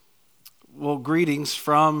Well, greetings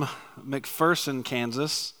from McPherson,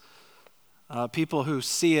 Kansas. People who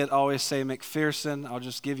see it always say McPherson. I'll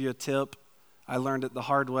just give you a tip. I learned it the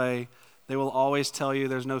hard way. They will always tell you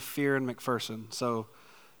there's no fear in McPherson. So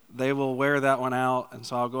they will wear that one out, and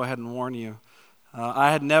so I'll go ahead and warn you.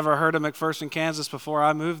 I had never heard of McPherson, Kansas before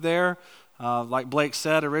I moved there. Like Blake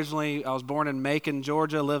said, originally I was born in Macon,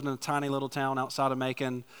 Georgia, lived in a tiny little town outside of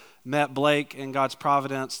Macon. Met Blake in God's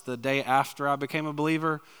providence the day after I became a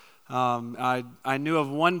believer. I knew of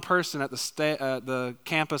one person at the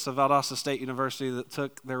campus of Valdosta State University that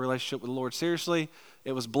took their relationship with the Lord seriously.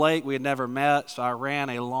 It was Blake. We had never met, so I ran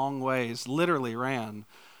a long ways, literally ran,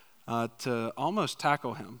 to almost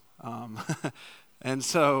tackle him. And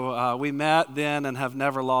so we met then and have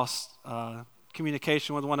never lost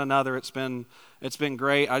communication with one another. It's been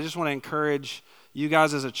great. I just want to encourage you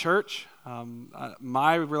guys as a church.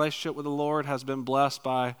 My relationship with the Lord has been blessed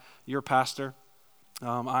by your pastor.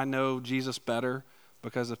 I know Jesus better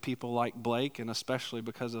because of people like Blake, and especially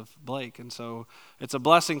because of Blake. And so it's a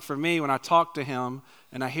blessing for me when I talk to him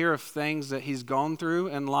and I hear of things that he's gone through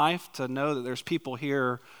in life to know that there's people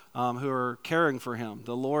here who are caring for him.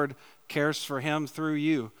 The Lord cares for him through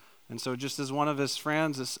you. And so just as one of his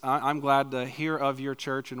friends, I'm glad to hear of your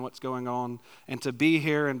church and what's going on. And to be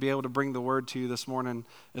here and be able to bring the word to you this morning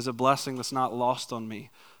is a blessing that's not lost on me.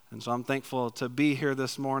 And so I'm thankful to be here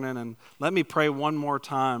this morning. And let me pray one more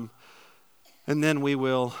time, and then we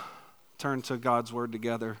will turn to God's word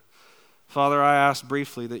together. Father, I ask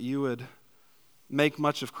briefly that you would make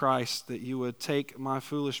much of Christ, that you would take my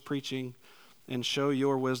foolish preaching and show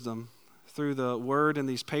your wisdom through the word in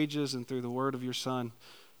these pages and through the word of your Son.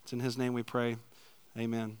 It's in his name we pray.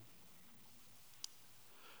 Amen.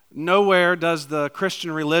 Nowhere does the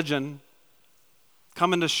Christian religion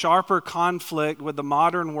come into sharper conflict with the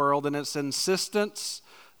modern world in its insistence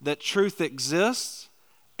that truth exists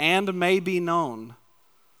and may be known.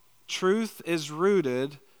 Truth is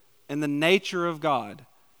rooted in the nature of God.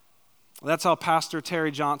 That's how Pastor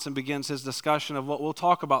Terry Johnson begins his discussion of what we'll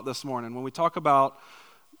talk about this morning. When we talk about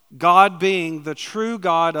God being the true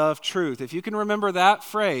God of truth. If you can remember that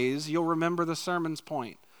phrase, you'll remember the sermon's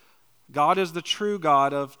point. God is the true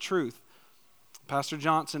God of truth. Pastor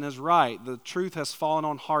Johnson is right. The truth has fallen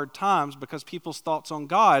on hard times because people's thoughts on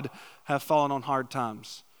God have fallen on hard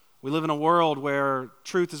times. We live in a world where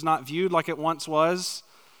truth is not viewed like it once was.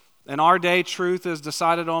 In our day, truth is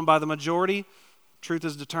decided on by the majority. Truth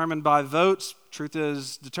is determined by votes. Truth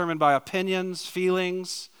is determined by opinions,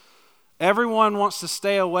 feelings. Everyone wants to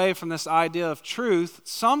stay away from this idea of truth.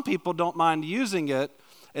 Some people don't mind using it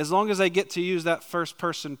as long as they get to use that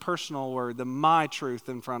first-person personal word, the my truth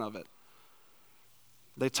in front of it.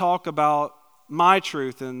 They talk about my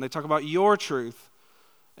truth and they talk about your truth.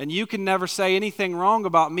 And you can never say anything wrong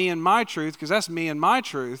about me and my truth because that's me and my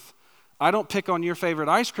truth. I don't pick on your favorite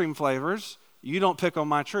ice cream flavors. You don't pick on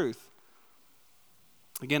my truth.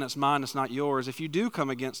 Again, it's mine, it's not yours. If you do come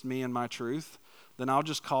against me and my truth, then I'll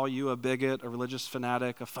just call you a bigot, a religious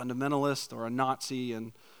fanatic, a fundamentalist, or a Nazi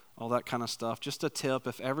and all that kind of stuff. Just a tip,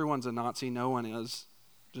 if everyone's a Nazi, no one is,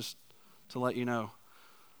 just to let you know.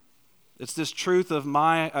 It's this truth of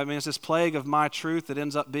it's this plague of my truth that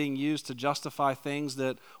ends up being used to justify things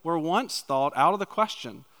that were once thought out of the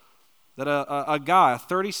question. That a guy, a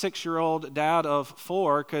 36-year-old dad of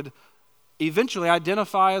 4, could eventually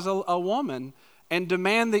identify as a woman and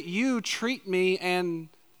demand that you treat me and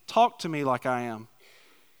talk to me like I am.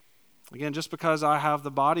 Again, just because I have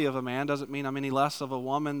the body of a man doesn't mean I'm any less of a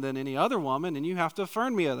woman than any other woman, and you have to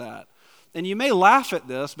affirm me of that. And you may laugh at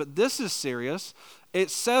this, but this is serious. It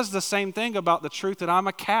says the same thing about the truth that I'm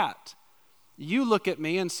a cat. You look at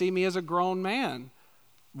me and see me as a grown man.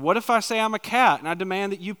 What if I say I'm a cat and I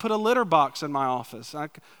demand that you put a litter box in my office?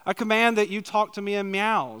 I command that you talk to me in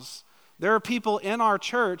meows. There are people in our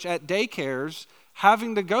church at daycares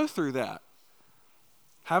having to go through that.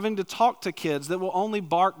 Having to talk to kids that will only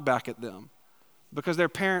bark back at them because their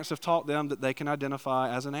parents have taught them that they can identify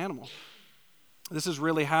as an animal. This is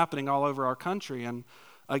really happening all over our country. And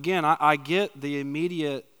again, I get the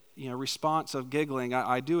immediate response of giggling.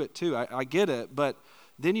 I do it too. I get it. But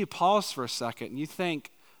then you pause for a second and you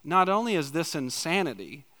think, not only is this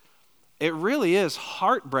insanity, it really is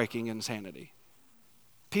heartbreaking insanity.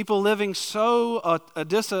 People living so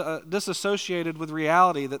disassociated with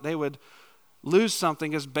reality that they would lose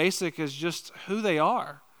something as basic as just who they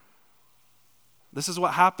are. This is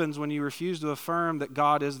what happens when you refuse to affirm that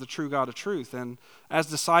God is the true God of truth. And as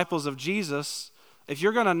disciples of Jesus, if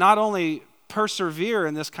you're going to not only persevere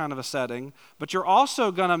in this kind of a setting, but you're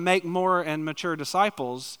also going to make more and mature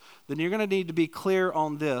disciples, then you're going to need to be clear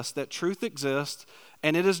on this, that truth exists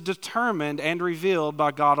and it is determined and revealed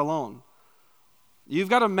by God alone. You've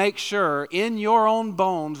got to make sure in your own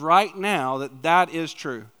bones right now that that is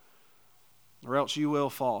true, or else you will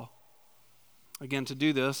fall. Again, to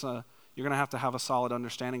do this, you're going to have a solid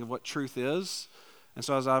understanding of what truth is. And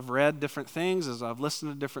so as I've read different things, as I've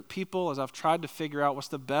listened to different people, as I've tried to figure out what's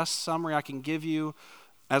the best summary I can give you,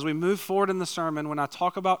 as we move forward in the sermon, when I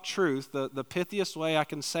talk about truth, the pithiest way I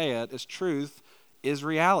can say it is truth is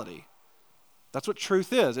reality. That's what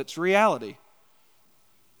truth is. It's reality.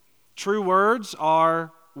 True words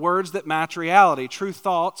are words that match reality. True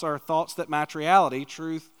thoughts are thoughts that match reality.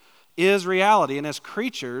 Truth is reality. And as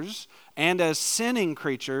creatures and as sinning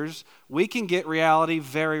creatures, we can get reality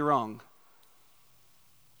very wrong.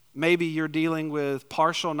 Maybe you're dealing with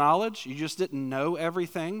partial knowledge. You just didn't know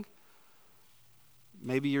everything.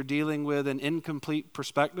 Maybe you're dealing with an incomplete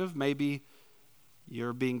perspective. Maybe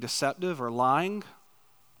you're being deceptive or lying.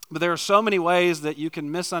 But there are so many ways that you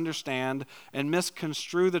can misunderstand and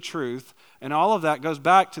misconstrue the truth, and all of that goes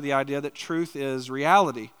back to the idea that truth is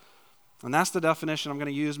reality. And that's the definition I'm going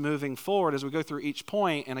to use moving forward as we go through each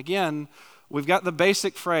point. And again, we've got the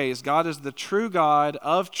basic phrase, God is the true God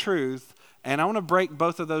of truth, and I want to break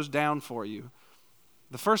both of those down for you.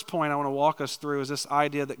 The first point I want to walk us through is this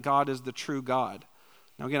idea that God is the true God.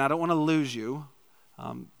 Now again, I don't want to lose you.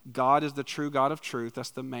 God is the true God of truth. That's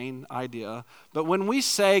the main idea. But when we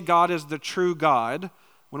say God is the true God,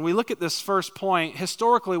 when we look at this first point,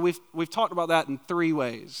 historically we've talked about that in three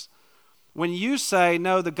ways. When you say,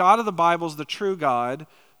 no, the God of the Bible is the true God,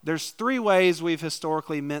 there's three ways we've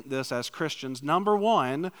historically meant this as Christians. Number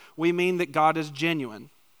one, we mean that God is genuine.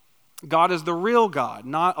 God is the real God,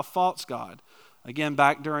 not a false God. Again,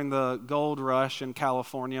 back during the gold rush in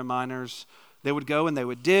California, miners, they would go and they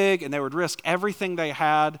would dig and they would risk everything they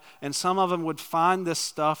had, and some of them would find this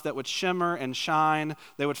stuff that would shimmer and shine.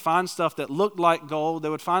 They would find stuff that looked like gold. They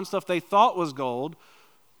would find stuff they thought was gold,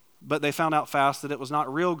 but they found out fast that it was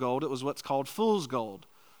not real gold. It was what's called fool's gold.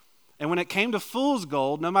 And when it came to fool's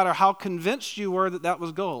gold, no matter how convinced you were that that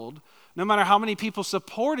was gold, no matter how many people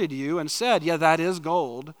supported you and said, yeah, that is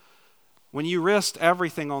gold, when you risked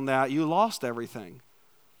everything on that, you lost everything.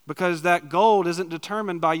 Because that gold isn't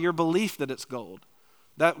determined by your belief that it's gold.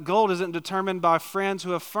 That gold isn't determined by friends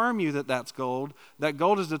who affirm you that that's gold. That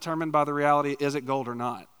gold is determined by the reality, is it gold or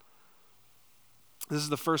not? This is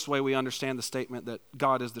the first way we understand the statement that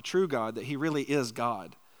God is the true God, that he really is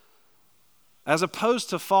God. As opposed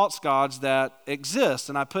to false gods that exist,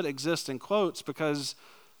 and I put exist in quotes because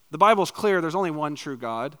the Bible's clear there's only one true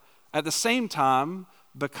God. At the same time,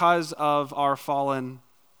 because of our fallen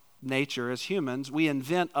nature as humans, we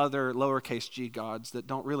invent other lowercase g gods that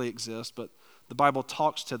don't really exist, but the Bible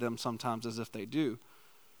talks to them sometimes as if they do.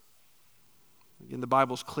 Again, the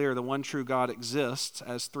Bible's clear. The one true God exists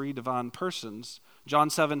as three divine persons. John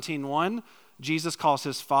 17:1, Jesus calls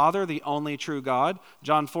his Father the only true God.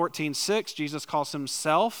 John 14:6, Jesus calls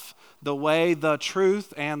himself the way, the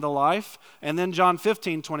truth, and the life. And then John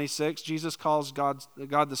 15:26, Jesus calls God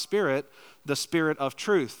the Spirit of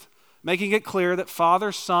truth, making it clear that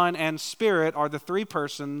Father, Son, and Spirit are the three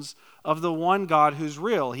persons of the one God who's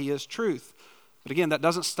real. He is truth. But again, that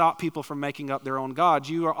doesn't stop people from making up their own gods.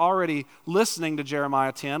 You are already listening to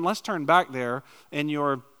Jeremiah 10. Let's turn back there in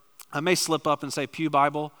your, I may slip up and say Pew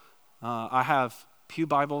Bible. I have Pew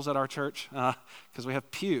Bibles at our church because we have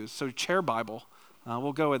pews, so chair Bible.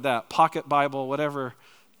 We'll go with that. Pocket Bible, whatever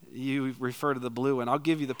you refer to the blue one. I'll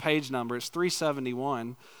give you the page number. It's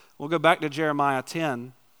 371. We'll go back to Jeremiah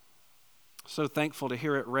 10. So thankful to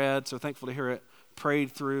hear it read, so thankful to hear it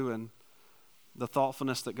prayed through and the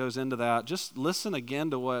thoughtfulness that goes into that. Just listen again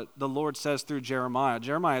to what the Lord says through Jeremiah.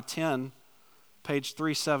 Jeremiah 10, page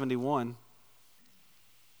 371. It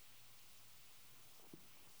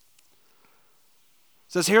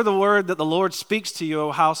says, hear the word that the Lord speaks to you,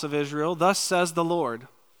 O house of Israel. Thus says the Lord,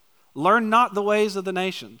 learn not the ways of the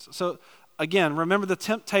nations. So again, remember the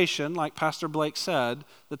temptation, like Pastor Blake said,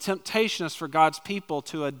 the temptation is for God's people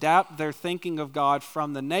to adapt their thinking of God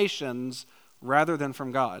from the nations rather than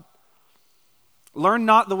from God. Learn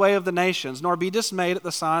not the way of the nations, nor be dismayed at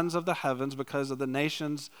the signs of the heavens because of the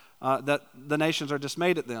nations, that the nations are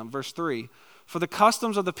dismayed at them. Verse 3, for the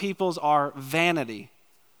customs of the peoples are vanity.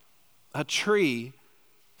 A tree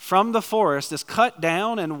from the forest is cut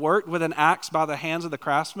down and worked with an axe by the hands of the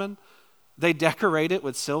craftsmen. They decorate it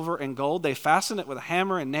with silver and gold. They fasten it with a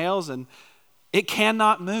hammer and nails, and it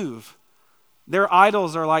cannot move. Their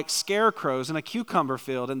idols are like scarecrows in a cucumber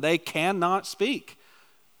field, and they cannot speak.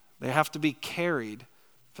 They have to be carried,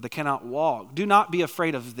 for they cannot walk. Do not be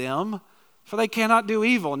afraid of them, for they cannot do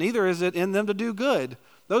evil, neither is it in them to do good.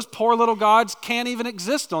 Those poor little gods can't even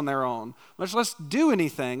exist on their own, much less do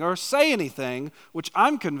anything or say anything, which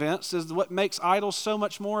I'm convinced is what makes idols so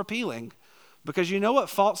much more appealing. Because you know what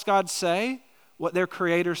false gods say? What their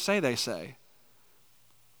creators say they say.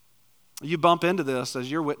 You bump into this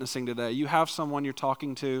as you're witnessing today. You have someone you're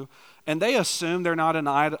talking to, and they assume they're not an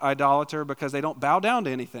idolater because they don't bow down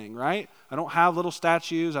to anything, right? I don't have little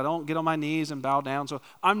statues. I don't get on my knees and bow down. So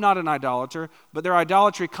I'm not an idolater. But their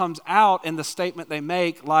idolatry comes out in the statement they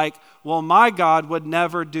make like, well, my God would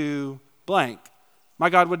never do blank.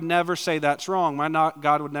 My God would never say that's wrong.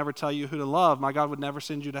 God would never tell you who to love. My God would never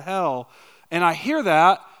send you to hell. And I hear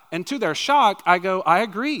that, and to their shock, I go, I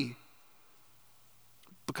agree.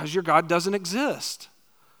 Because your God doesn't exist.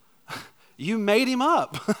 You made him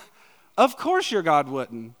up. Of course your God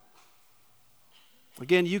wouldn't.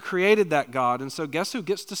 Again, you created that God, and so guess who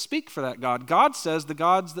gets to speak for that God? God says the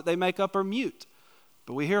gods that they make up are mute.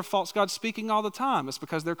 But we hear false gods speaking all the time. It's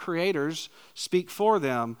because their creators speak for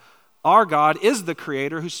them. Our God is the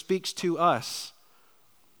creator who speaks to us.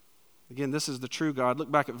 Again, this is the true God.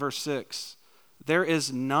 Look back at verse 6. There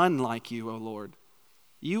is none like you, O Lord.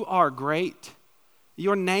 You are great.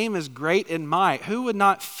 Your name is great in might. Who would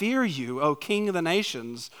not fear you, O King of the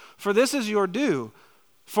nations? For this is your due.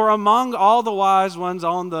 For among all the wise ones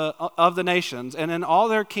of the nations and in all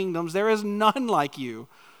their kingdoms, there is none like you.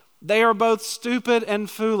 They are both stupid and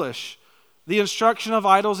foolish. The instruction of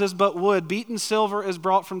idols is but wood. Beaten silver is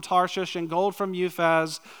brought from Tarshish and gold from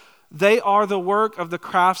Uphaz. They are the work of the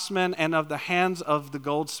craftsman and of the hands of the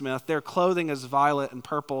goldsmith. Their clothing is violet and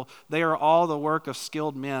purple. They are all the work of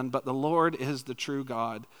skilled men, but the Lord is the true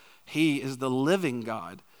God. He is the living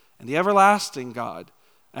God and the everlasting God.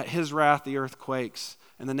 At his wrath the earth quakes,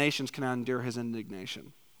 and the nations cannot endure his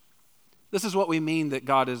indignation. This is what we mean that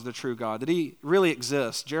God is the true God, that he really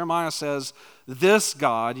exists. Jeremiah says, this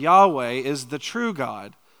God, Yahweh, is the true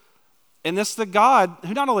God. And this is the God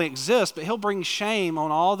who not only exists, but he'll bring shame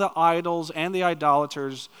on all the idols and the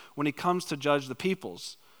idolaters when he comes to judge the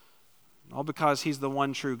peoples. All because he's the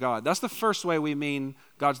one true God. That's the first way we mean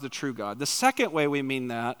God's the true God. The second way we mean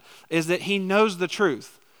that is that he knows the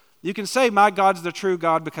truth. You can say my God's the true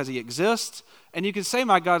God because he exists, and you can say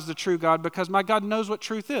my God's the true God because my God knows what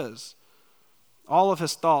truth is. All of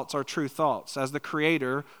his thoughts are true thoughts. As the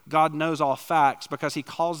creator, God knows all facts because he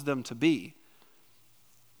calls them to be.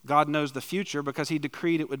 God knows the future because he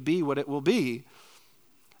decreed it would be what it will be.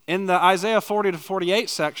 In the Isaiah 40 to 48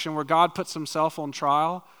 section where God puts himself on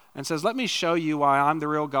trial and says, let me show you why I'm the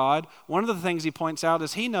real God, one of the things he points out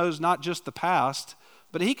is he knows not just the past,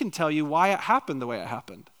 but he can tell you why it happened the way it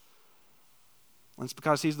happened. And it's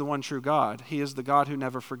because he's the one true God. He is the God who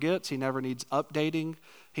never forgets. He never needs updating.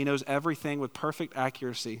 He knows everything with perfect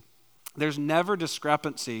accuracy. There's never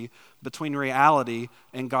discrepancy between reality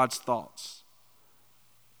and God's thoughts.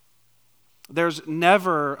 There's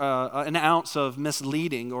never an ounce of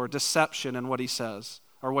misleading or deception in what he says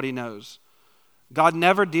or what he knows. God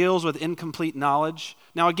never deals with incomplete knowledge.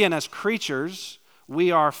 Now again, as creatures,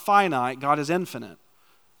 we are finite. God is infinite.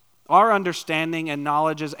 Our understanding and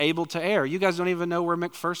knowledge is able to err. You guys don't even know where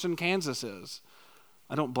McPherson, Kansas is.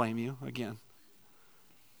 I don't blame you, again.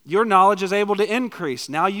 Your knowledge is able to increase.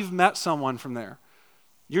 Now you've met someone from there.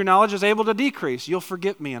 Your knowledge is able to decrease. You'll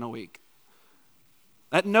forget me in a week.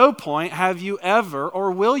 At no point have you ever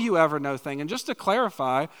or will you ever know things. And just to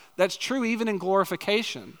clarify, that's true even in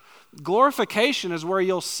glorification. Glorification is where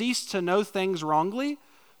you'll cease to know things wrongly,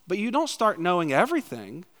 but you don't start knowing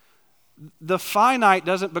everything. The finite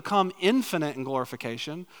doesn't become infinite in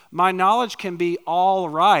glorification. My knowledge can be all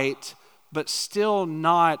right, but still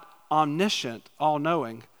not omniscient,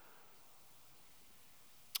 all-knowing.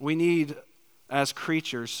 We need, as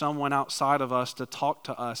creatures, someone outside of us to talk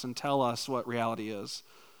to us and tell us what reality is.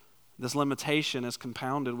 This limitation is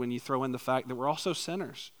compounded when you throw in the fact that we're also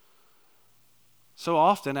sinners. So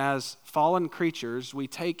often as fallen creatures, we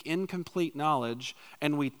take incomplete knowledge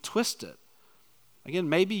and we twist it. Again,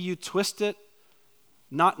 maybe you twist it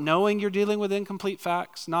not knowing you're dealing with incomplete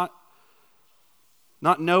facts, not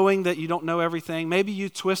knowing that you don't know everything. Maybe you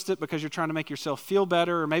twist it because you're trying to make yourself feel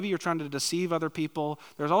better, or maybe you're trying to deceive other people.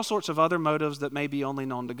 There's all sorts of other motives that may be only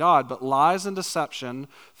known to God, but lies and deception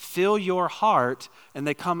fill your heart and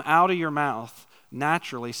they come out of your mouth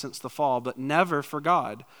naturally since the fall, but never for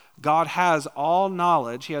God. God has all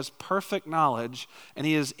knowledge. He has perfect knowledge, and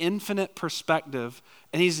he has infinite perspective,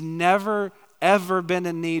 and he's never, ever been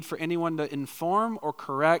in need for anyone to inform or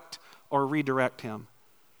correct or redirect him.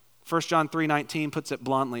 1 John 3:19 puts it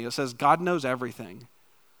bluntly. It says, God knows everything.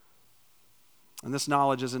 And this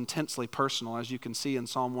knowledge is intensely personal, as you can see in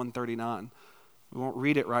Psalm 139. We won't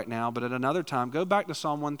read it right now, but at another time, go back to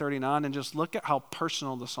Psalm 139 and just look at how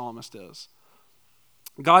personal the psalmist is.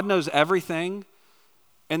 God knows everything,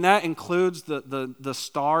 and that includes the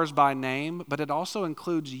stars by name, but it also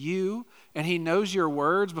includes you, and he knows your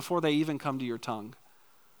words before they even come to your tongue.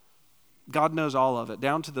 God knows all of it,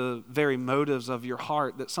 down to the very motives of your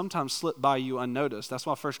heart that sometimes slip by you unnoticed. That's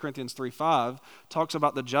why 1 Corinthians 3:5 talks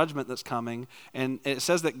about the judgment that's coming, and it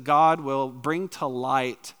says that God will bring to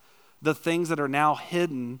light the things that are now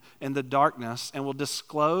hidden in the darkness and will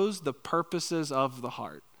disclose the purposes of the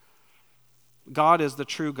heart. God is the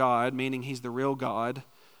true God, meaning he's the real God,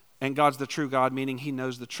 and God's the true God, meaning he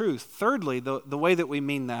knows the truth. Thirdly, the way that we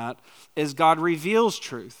mean that is God reveals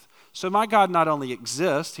truth. So my God not only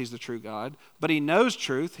exists, he's the true God, but he knows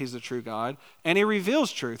truth, he's the true God, and he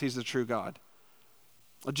reveals truth, he's the true God.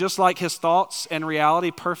 Just like his thoughts and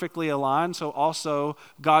reality perfectly align, so also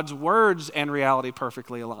God's words and reality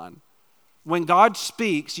perfectly align. When God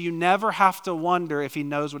speaks, you never have to wonder if he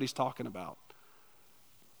knows what he's talking about.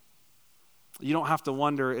 You don't have to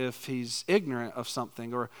wonder if he's ignorant of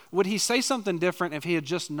something, or would he say something different if he had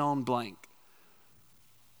just known blank?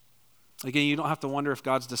 Again, you don't have to wonder if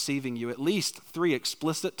God's deceiving you. At least 3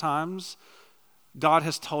 explicit times, God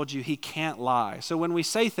has told you he can't lie. So when we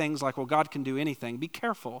say things like, well, God can do anything, be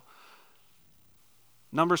careful.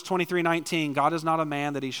 Numbers 23:19, God is not a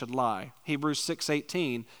man that he should lie. Hebrews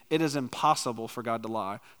 6:18, it is impossible for God to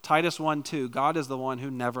lie. Titus 1:2, God is the one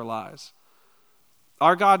who never lies.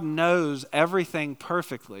 Our God knows everything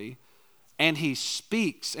perfectly, and he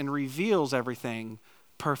speaks and reveals everything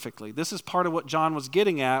perfectly. This is part of what John was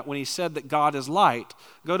getting at when he said that God is light.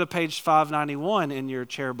 Go to page 591 in your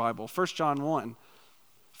chair Bible, 1 John 1.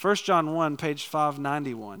 1 John 1, page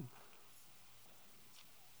 591.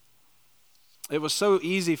 It was so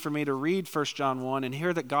easy for me to read 1 John 1 and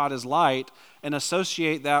hear that God is light and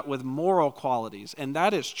associate that with moral qualities, and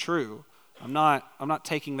that is true. I'm not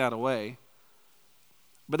taking that away.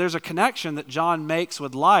 But there's a connection that John makes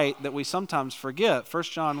with light that we sometimes forget. 1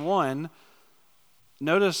 John 1,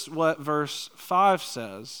 notice what verse 5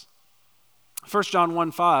 says. 1 John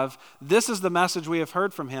 1:5, this is the message we have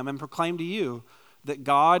heard from him and proclaim to you, that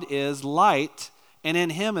God is light, and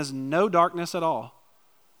in him is no darkness at all.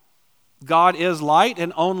 God is light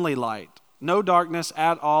and only light. No darkness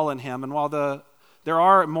at all in him. And while there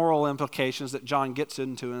are moral implications that John gets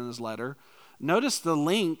into in his letter, notice the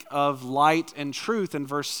link of light and truth in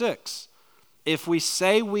verse 6. If we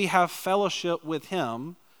say we have fellowship with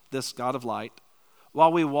him, this God of light,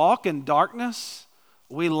 while we walk in darkness,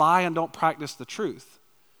 we lie and don't practice the truth.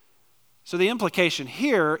 So the implication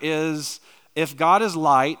here is if God is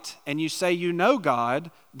light and you say you know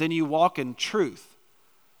God, then you walk in truth.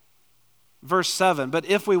 Verse 7, but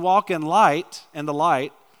if we walk in light, and the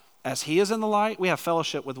light, as he is in the light, we have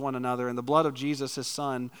fellowship with one another, and the blood of Jesus, his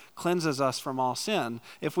son, cleanses us from all sin.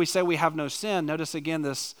 If we say we have no sin, notice again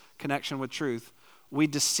this connection with truth. We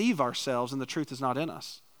deceive ourselves, and the truth is not in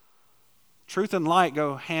us. Truth and light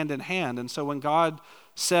go hand in hand, and so when God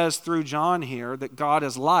says through John here that God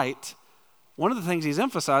is light, one of the things he's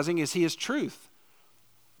emphasizing is he is truth.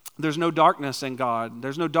 There's no darkness in God.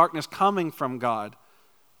 There's no darkness coming from God.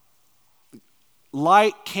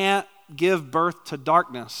 Light can't give birth to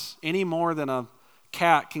darkness any more than a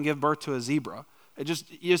cat can give birth to a zebra.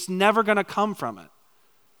 It's never going to come from it.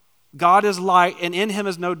 God is light, and in him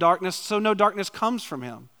is no darkness, so no darkness comes from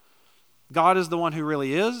him. God is the one who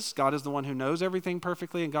really is. God is the one who knows everything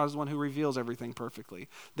perfectly, and God is the one who reveals everything perfectly.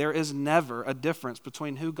 There is never a difference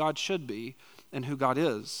between who God should be and who God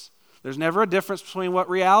is. There's never a difference between what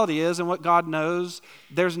reality is and what God knows.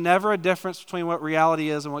 There's never a difference between what reality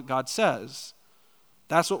is and what God says.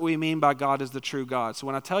 That's what we mean by God is the true God. So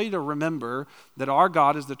when I tell you to remember that our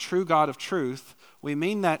God is the true God of truth, we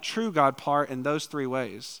mean that true God part in those 3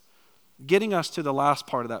 ways. Getting us to the last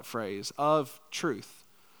part of that phrase, of truth.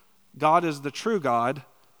 God is the true God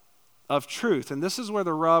of truth. And this is where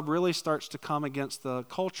the rub really starts to come against the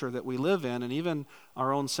culture that we live in and even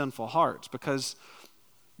our own sinful hearts. Because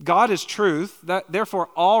God is truth, therefore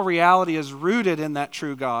all reality is rooted in that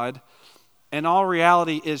true God, and all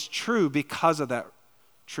reality is true because of that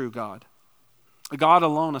true God. God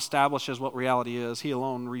alone establishes what reality is. He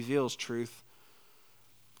alone reveals truth.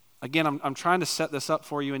 Again, I'm trying to set this up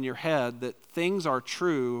for you in your head that things are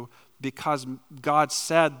true because God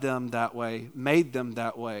said them that way, made them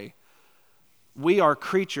that way. We are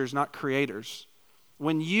creatures, not creators.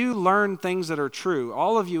 When you learn things that are true,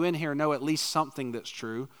 all of you in here know at least something that's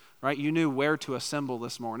true, right? You knew where to assemble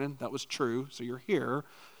this morning. That was true, so you're here.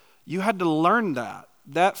 You had to learn that.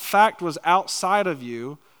 That fact was outside of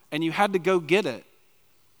you, and you had to go get it.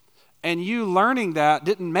 And you learning that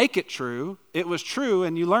didn't make it true. It was true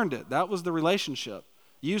and you learned it. That was the relationship.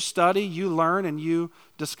 You study, you learn, and you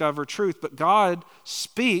discover truth. But God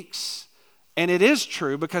speaks, and it is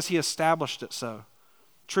true because he established it so.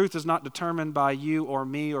 Truth is not determined by you or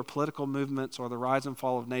me or political movements or the rise and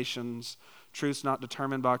fall of nations. Truth is not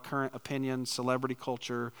determined by current opinions, celebrity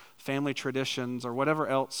culture, family traditions, or whatever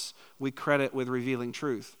else we credit with revealing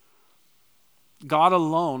truth. God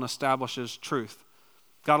alone establishes truth.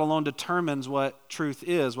 God alone determines what truth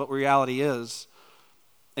is, what reality is.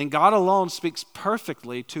 And God alone speaks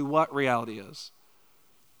perfectly to what reality is.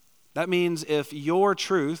 That means if your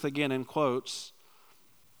truth, again in quotes,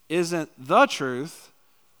 isn't the truth,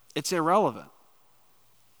 it's irrelevant.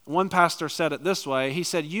 One pastor said it this way. He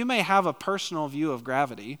said, you may have a personal view of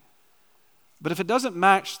gravity, but if it doesn't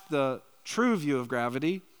match the true view of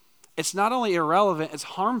gravity, it's not only irrelevant, it's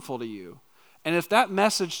harmful to you. And if that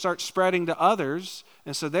message starts spreading to others,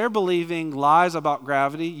 and so they're believing lies about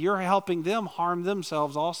gravity, you're helping them harm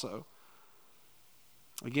themselves also.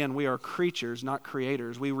 Again, we are creatures, not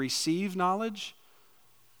creators. We receive knowledge.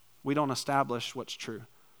 We don't establish what's true.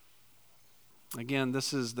 Again,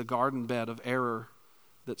 this is the garden bed of error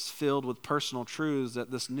that's filled with personal truths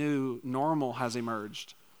that this new normal has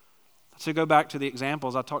emerged. To go back to the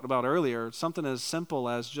examples I talked about earlier, something as simple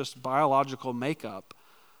as just biological makeup.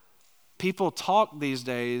 People talk these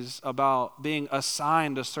days about being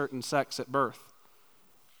assigned a certain sex at birth.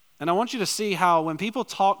 And I want you to see how when people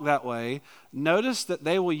talk that way, notice that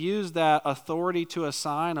they will use that authority to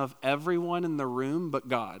assign of everyone in the room but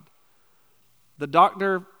God. The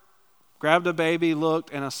doctor grabbed a baby,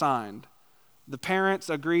 looked, and assigned. The parents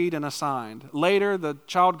agreed and assigned. Later, the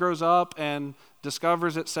child grows up and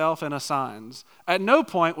discovers itself and assigns. At no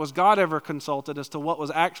point was God ever consulted as to what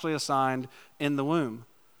was actually assigned in the womb.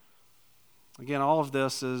 Again, all of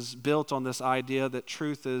this is built on this idea that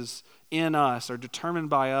truth is in us or determined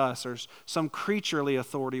by us or some creaturely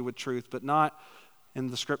authority with truth, but not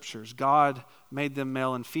in the scriptures. God made them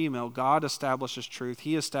male and female. God establishes truth.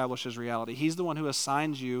 He establishes reality. He's the one who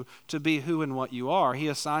assigns you to be who and what you are. He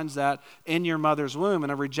assigns that in your mother's womb.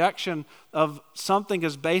 And a rejection of something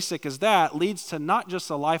as basic as that leads to not just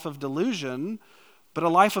a life of delusion, but a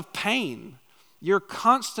life of pain. You're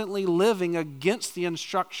constantly living against the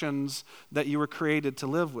instructions that you were created to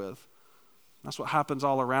live with. That's what happens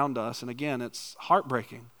all around us. And again, it's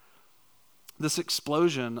heartbreaking. This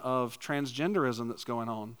explosion of transgenderism that's going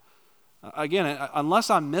on. Again, unless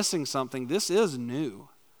I'm missing something, this is new.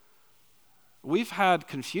 We've had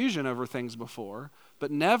confusion over things before, but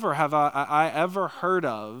never have I ever heard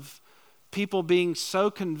of people being so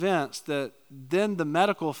convinced that then the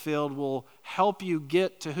medical field will help you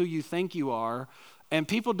get to who you think you are. And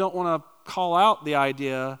people don't want to call out the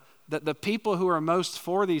idea that the people who are most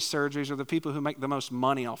for these surgeries are the people who make the most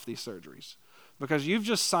money off these surgeries, because you've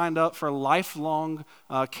just signed up for lifelong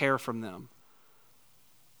care from them.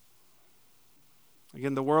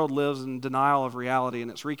 Again, the world lives in denial of reality, and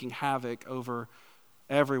it's wreaking havoc over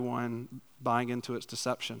everyone buying into its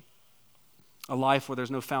deception. A life where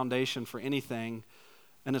there's no foundation for anything,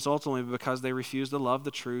 and it's ultimately because they refuse to love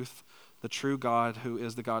the truth, the true God who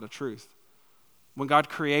is the God of truth. When God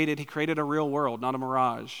created, he created a real world, not a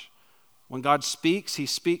mirage. When God speaks, he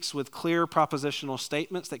speaks with clear propositional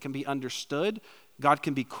statements that can be understood. God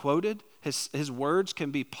can be quoted. His words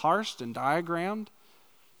can be parsed and diagrammed.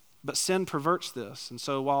 But sin perverts this. And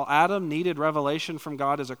so while Adam needed revelation from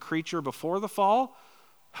God as a creature before the fall,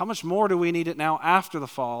 how much more do we need it now after the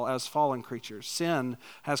fall as fallen creatures? Sin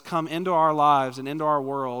has come into our lives and into our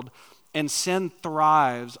world, and sin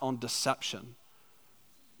thrives on deception.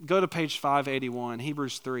 Go to page 581,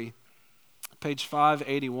 Hebrews 3. Page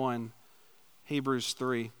 581, Hebrews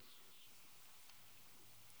 3.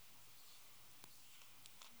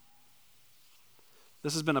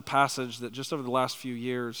 This has been a passage that just over the last few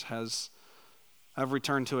years I've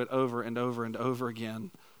returned to it over and over and over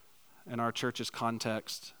again in our church's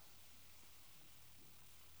context.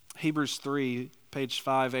 Hebrews 3, page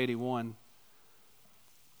 581.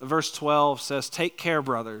 Verse 12 says, "Take care,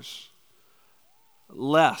 brothers,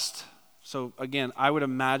 lest." So again, I would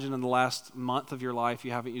imagine in the last month of your life you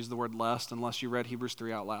haven't used the word lest unless you read Hebrews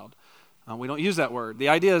 3 out loud. We don't use that word. The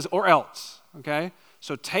idea is or else, okay?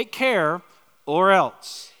 So take care or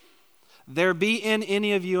else there be in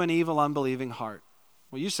any of you an evil, unbelieving heart.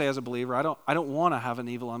 Well, you say as a believer, I don't want to have an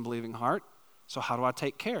evil, unbelieving heart. So how do I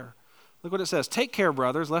take care? Look what it says. "Take care,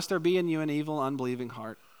 brothers, lest there be in you an evil, unbelieving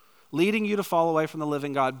heart, leading you to fall away from the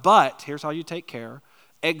living God. But," here's how you take care,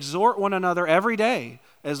 "exhort one another every day,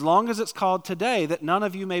 as long as it's called today, that none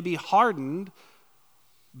of you may be hardened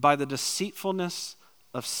by the deceitfulness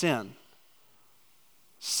of sin."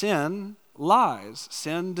 Sin lies.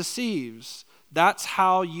 Sin deceives. That's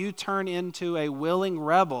how you turn into a willing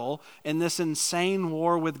rebel in this insane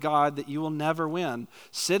war with God that you will never win.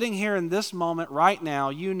 Sitting here in this moment right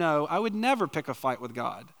now, you know, I would never pick a fight with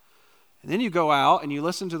God. And then you go out and you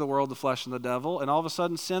listen to the world, the flesh, and the devil, and all of a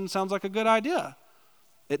sudden sin sounds like a good idea.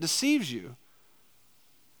 It deceives you.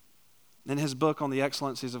 In his book on the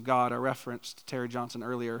excellencies of God, I referenced Terry Johnson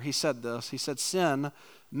earlier, he said this. He said, sin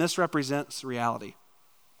misrepresents reality,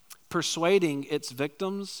 persuading its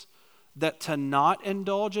victims that to not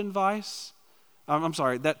indulge in vice,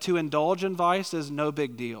 that to indulge in vice is no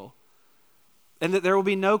big deal, and that there will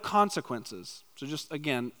be no consequences. So just,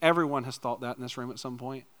 again, everyone has thought that in this room at some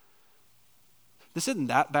point. This isn't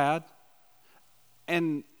that bad,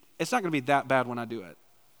 and it's not going to be that bad when I do it.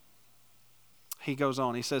 He goes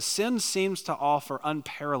on, he says, sin seems to offer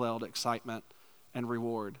unparalleled excitement and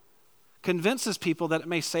reward, convinces people that it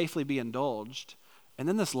may safely be indulged. And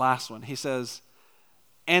then this last one, he says,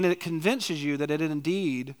 and it convinces you that it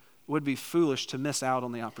indeed would be foolish to miss out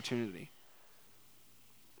on the opportunity.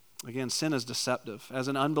 Again, sin is deceptive. As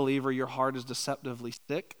an unbeliever, your heart is deceptively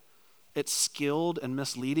sick. It's skilled in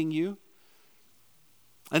misleading you.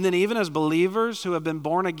 And then even as believers who have been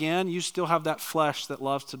born again, you still have that flesh that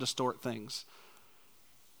loves to distort things.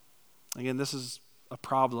 Again, this is a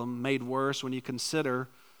problem made worse when you consider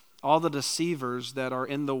all the deceivers that are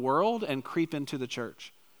in the world and creep into the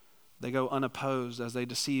church. They go unopposed as they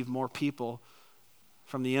deceive more people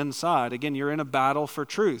from the inside. Again, you're in a battle for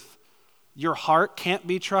truth. Your heart can't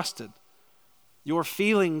be trusted. Your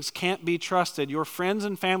feelings can't be trusted. Your friends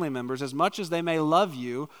and family members, as much as they may love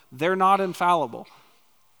you, they're not infallible.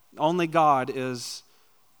 Only God is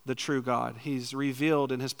the true God. He's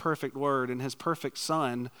revealed in his perfect word, in his perfect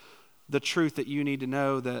Son, the truth that you need to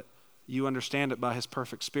know, that you understand it by his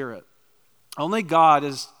perfect Spirit. Only God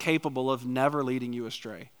is capable of never leading you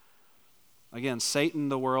astray. Again, Satan,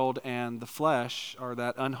 the world, and the flesh are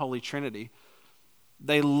that unholy trinity.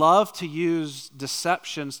 They love to use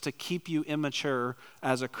deceptions to keep you immature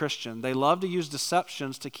as a Christian. They love to use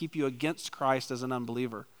deceptions to keep you against Christ as an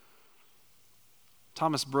unbeliever.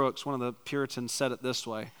 Thomas Brooks, one of the Puritans, said it this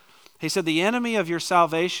way. He said, the enemy of your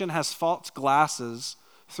salvation has false glasses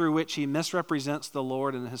through which he misrepresents the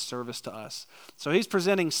Lord and his service to us. So he's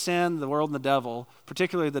presenting sin, the world, and the devil,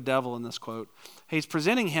 particularly the devil in this quote. He's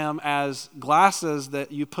presenting him as glasses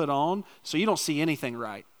that you put on so you don't see anything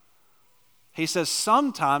right. He says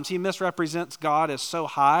sometimes he misrepresents God as so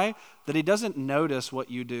high that he doesn't notice what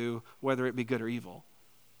you do, whether it be good or evil.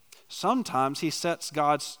 Sometimes he sets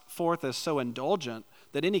God forth as so indulgent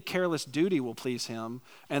that any careless duty will please him,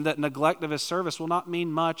 and that neglect of his service will not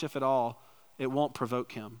mean much, if at all. It won't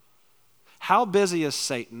provoke him. How busy is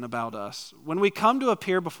Satan about us? When we come to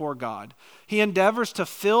appear before God, he endeavors to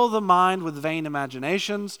fill the mind with vain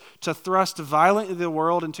imaginations, to thrust violently the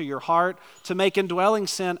world into your heart, to make indwelling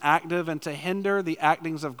sin active, and to hinder the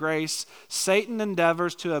actings of grace. Satan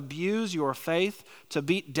endeavors to abuse your faith, to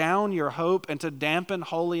beat down your hope, and to dampen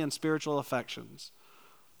holy and spiritual affections.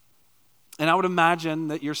 And I would imagine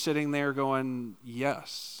that you're sitting there going,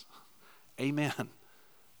 yes, amen.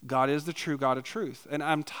 God is the true God of truth. And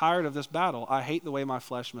I'm tired of this battle. I hate the way my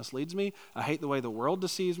flesh misleads me. I hate the way the world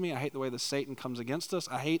deceives me. I hate the way that Satan comes against us.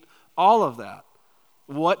 I hate all of that.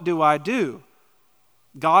 What do I do?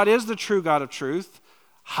 God is the true God of truth.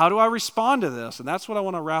 How do I respond to this? And that's what I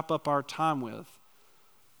want to wrap up our time with.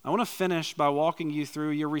 I want to finish by walking you through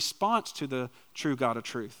your response to the true God of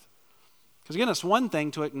truth. Because again, it's one thing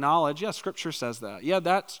to acknowledge, yeah, Scripture says that. Yeah,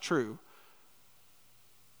 that's true.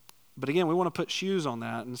 But again, we want to put shoes on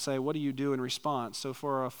that and say, what do you do in response? So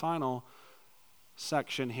for a final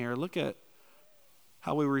section here, look at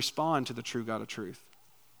how we respond to the true God of truth.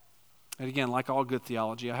 And again, like all good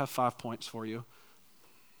theology, I have 5 points for you.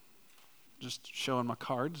 Just showing my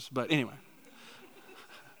cards, but anyway.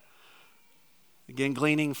 Again,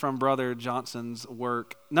 gleaning from Brother Johnson's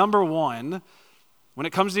work. Number one, when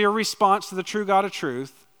it comes to your response to the true God of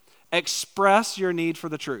truth, express your need for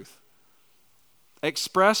the truth.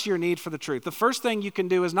 Express your need for the truth. The first thing you can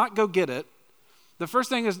do is not go get it. The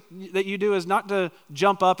first thing that you do is not to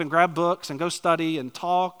jump up and grab books and go study and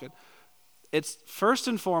talk. It's first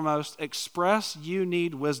and foremost, express you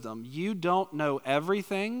need wisdom. You don't know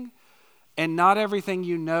everything, and not everything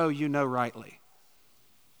you know rightly.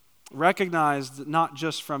 Recognize that not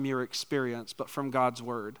just from your experience, but from God's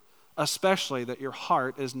word, especially that your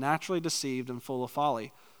heart is naturally deceived and full of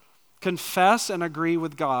folly. Confess and agree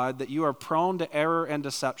with God that you are prone to error and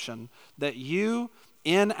deception, that you,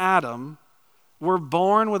 in Adam, were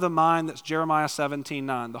born with a mind that's Jeremiah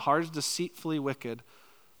 17:9. The heart is deceitfully wicked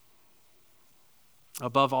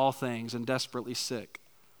above all things and desperately sick.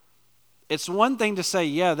 It's one thing to say,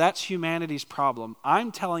 yeah, that's humanity's problem.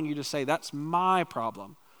 I'm telling you to say, that's my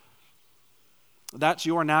problem. That's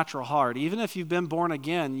your natural heart. Even if you've been born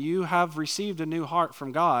again, you have received a new heart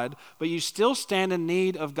from God, but you still stand in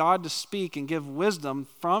need of God to speak and give wisdom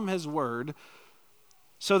from his word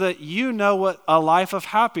so that you know what a life of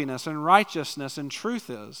happiness and righteousness and truth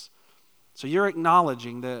is. So you're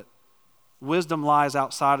acknowledging that wisdom lies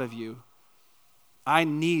outside of you. I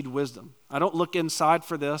need wisdom. I don't look inside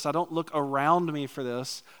for this. I don't look around me for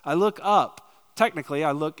this. I look up. Technically,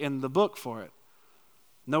 I look in the book for it.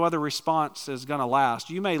 No other response is going to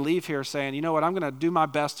last. You may leave here saying, you know what, I'm going to do my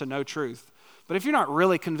best to know truth. But if you're not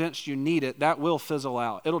really convinced you need it, that will fizzle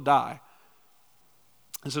out. It'll die.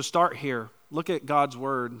 And so start here. Look at God's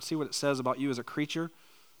word and see what it says about you as a creature,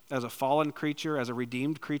 as a fallen creature, as a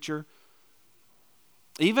redeemed creature.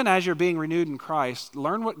 Even as you're being renewed in Christ,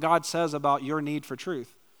 learn what God says about your need for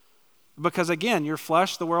truth. Because again, your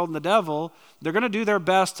flesh, the world, and the devil, they're going to do their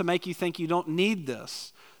best to make you think you don't need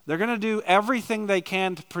this. They're going to do everything they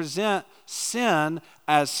can to present sin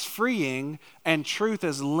as freeing and truth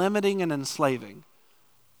as limiting and enslaving.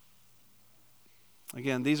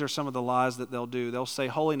 Again, these are some of the lies that they'll do. They'll say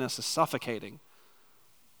holiness is suffocating.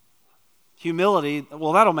 Humility,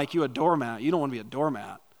 well, that'll make you a doormat. You don't want to be a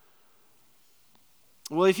doormat.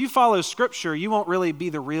 Well, if you follow Scripture, you won't really be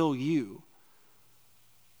the real you.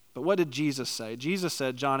 But what did Jesus say? Jesus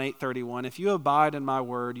said, John 8:31, if you abide in my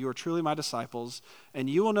word, you are truly my disciples, and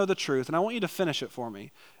you will know the truth. And I want you to finish it for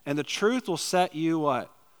me. And the truth will set you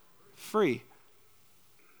what? Free.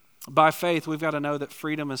 By faith, we've got to know that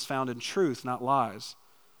freedom is found in truth, not lies.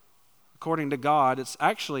 According to God, it's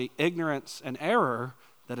actually ignorance and error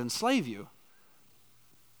that enslave you.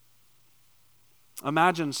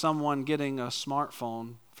 Imagine someone getting a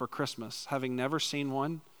smartphone for Christmas, having never seen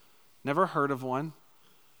one, never heard of one.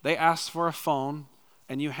 They ask for a phone,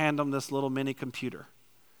 and you hand them this little mini computer.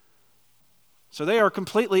 So they are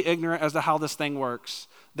completely ignorant as to how this thing works.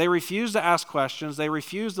 They refuse to ask questions. They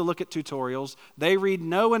refuse to look at tutorials. They read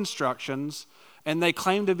no instructions, and they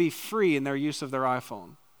claim to be free in their use of their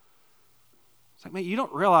iPhone. It's like, man, you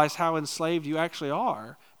don't realize how enslaved you actually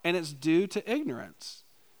are, and it's due to ignorance.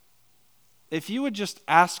 If you would just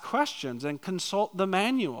ask questions and consult the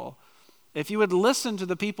manual, if you would listen to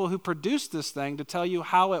the people who produced this thing to tell you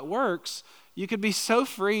how it works, you could be so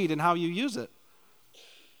freed in how you use it.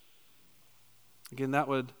 Again, that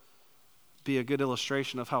would be a good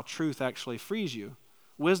illustration of how truth actually frees you.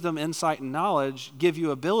 Wisdom, insight, and knowledge give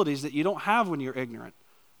you abilities that you don't have when you're ignorant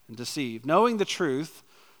and deceived. Knowing the truth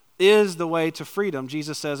is the way to freedom,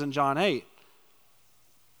 Jesus says in John 8.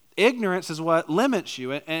 Ignorance is what limits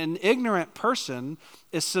you. An ignorant person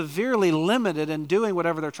is severely limited in doing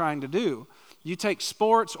whatever they're trying to do. You take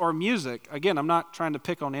sports or music. Again, I'm not trying to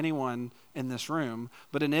pick on anyone in this room,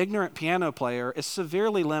 but an ignorant piano player is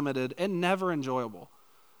severely limited and never enjoyable.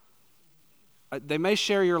 They may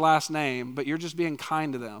share your last name, but you're just being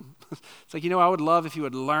kind to them. It's like, I would love if you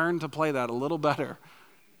would learn to play that a little better.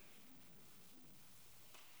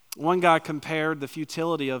 One guy compared the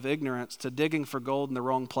futility of ignorance to digging for gold in the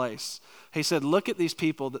wrong place. He said, look at these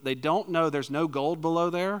people that they don't know there's no gold below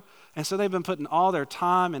there. And so they've been putting all their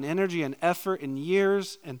time and energy and effort and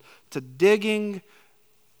years into digging,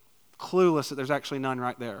 clueless that there's actually none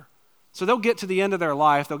right there. So they'll get to the end of their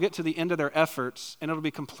life, they'll get to the end of their efforts, and it'll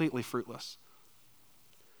be completely fruitless.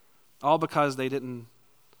 All because they didn't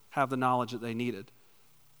have the knowledge that they needed.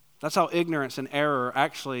 That's how ignorance and error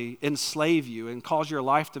actually enslave you and cause your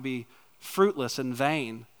life to be fruitless and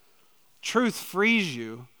vain. Truth frees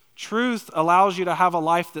you. Truth allows you to have a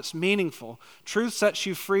life that's meaningful. Truth sets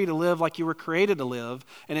you free to live like you were created to live,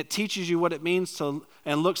 and it teaches you what it means to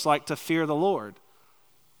and looks like to fear the Lord.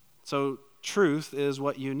 So truth is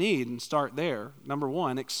what you need, and start there. Number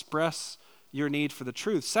one, express your need for the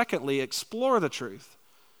truth. Secondly, explore the truth.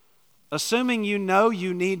 Assuming you know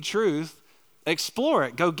you need truth, explore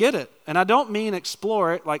it, go get it. And I don't mean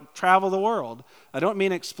explore it like travel the world. I don't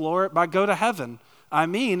mean explore it by go to heaven. I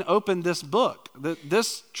mean open this book.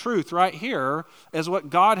 This truth right here is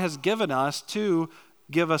what God has given us to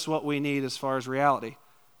give us what we need as far as reality.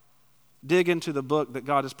 Dig into the book that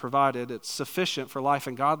God has provided. It's sufficient for life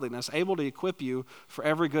and godliness, able to equip you for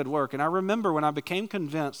every good work. And I remember when I became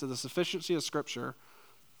convinced of the sufficiency of Scripture,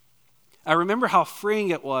 I remember how freeing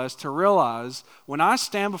it was to realize when I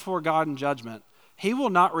stand before God in judgment, He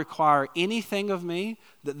will not require anything of me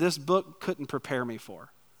that this book couldn't prepare me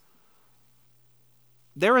for.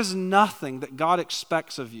 There is nothing that God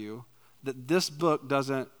expects of you that this book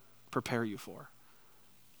doesn't prepare you for.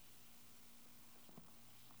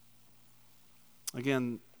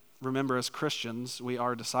 Again, remember, as Christians, we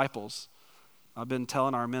are disciples. I've been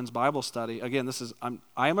telling our men's Bible study, again,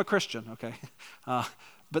 I am a Christian, okay?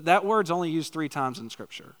 But that word's only used 3 times in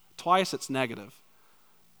Scripture. Twice it's negative.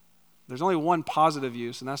 There's only one positive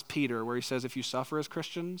use, and that's Peter, where he says if you suffer as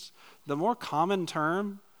Christians. The more common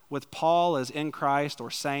term with Paul as in Christ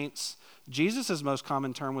or saints, Jesus' most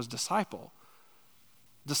common term was disciple.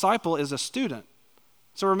 Disciple is a student.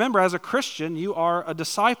 So remember, as a Christian, you are a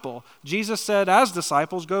disciple. Jesus said, as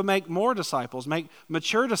disciples, go make more disciples, make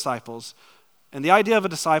mature disciples. And the idea of a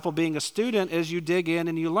disciple being a student is you dig in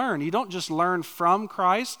and you learn. You don't just learn from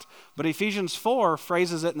Christ, but Ephesians 4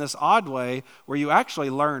 phrases it in this odd way where you actually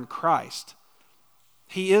learn Christ.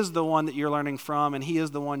 He is the one that you're learning from, and he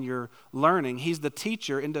is the one you're learning. He's the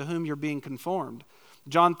teacher into whom you're being conformed.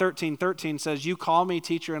 John 13:13 says, you call me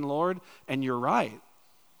teacher and Lord, and you're right.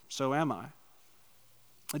 So am I.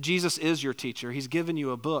 Jesus is your teacher. He's given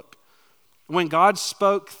you a book. When God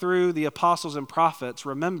spoke through the apostles and prophets,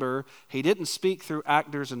 remember, he didn't speak through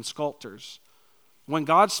actors and sculptors. When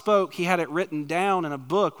God spoke, he had it written down in a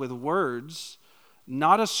book with words,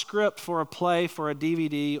 not a script for a play, for a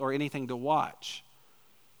DVD, or anything to watch.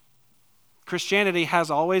 Christianity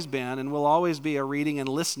has always been and will always be a reading and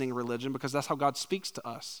listening religion because that's how God speaks to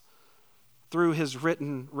us, through his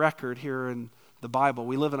written record here in the Bible.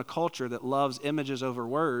 We live in a culture that loves images over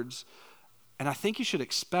words, and I think you should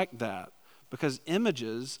expect that because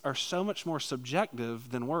images are so much more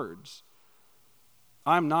subjective than words.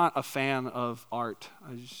 I'm not a fan of art.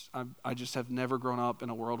 I just have never grown up in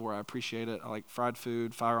a world where I appreciate it. I like fried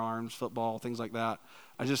food, firearms, football, things like that.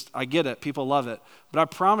 I get it. People love it. But I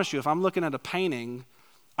promise you, if I'm looking at a painting,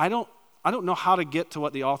 I don't know how to get to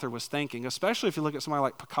what the author was thinking, especially if you look at somebody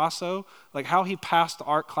like Picasso, like how he passed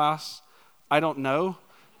art class, I don't know.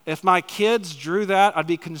 If my kids drew that, I'd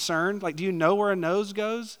be concerned. Like, do you know where a nose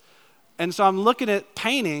goes? And so I'm looking at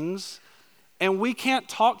paintings, and we can't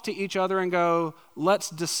talk to each other and go,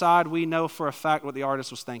 let's decide we know for a fact what the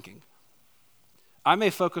artist was thinking. I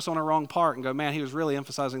may focus on a wrong part and go, man, he was really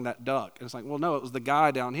emphasizing that duck. And it's like, well, no, it was the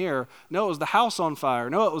guy down here. No, it was the house on fire.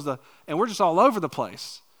 No, it was and we're just all over the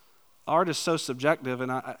place. Art is so subjective,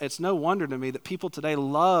 and it's no wonder to me that people today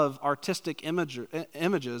love artistic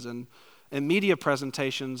images and media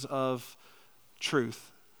presentations of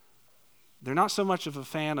truth. They're not so much of a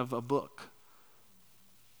fan of a book.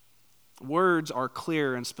 Words are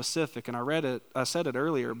clear and specific, and I said it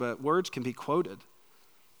earlier, but words can be quoted.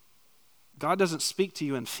 God doesn't speak to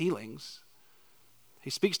you in feelings. He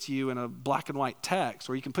speaks to you in a black and white text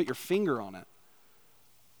where you can put your finger on it.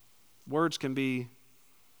 Words can be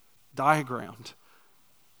diagrammed.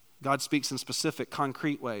 God speaks in specific,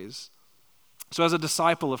 concrete ways. So as a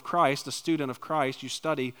disciple of Christ, a student of Christ, you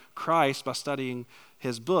study Christ by studying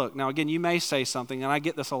his book. Now, again, you may say something, and I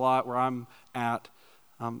get this a lot where I'm at.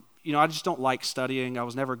 I just don't like studying. I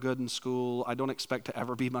was never good in school. I don't expect to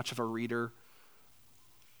ever be much of a reader.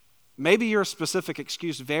 Maybe your specific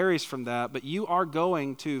excuse varies from that, but you are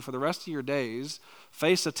going to, for the rest of your days,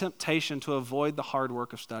 face a temptation to avoid the hard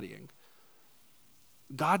work of studying.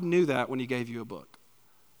 God knew that when he gave you a book.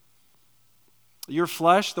 Your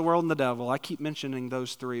flesh, the world, and the devil, I keep mentioning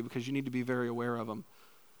those 3 because you need to be very aware of them.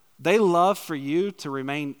 They love for you to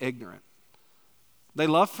remain ignorant. They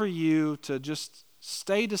love for you to just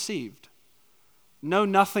stay deceived. Know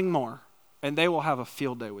nothing more, and they will have a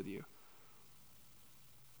field day with you.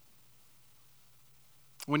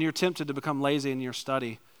 When you're tempted to become lazy in your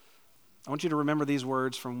study, I want you to remember these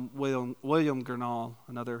words from William Gurnall,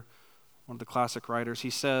 another one of the classic writers.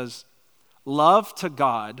 He says, love to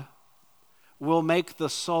God will make the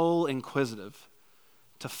soul inquisitive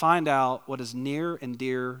to find out what is near and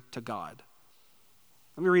dear to God.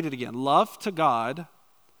 Let me read it again. Love to God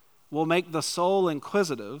will make the soul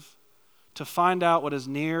inquisitive to find out what is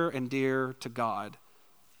near and dear to God.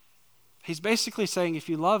 He's basically saying if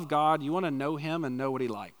you love God, you want to know him and know what he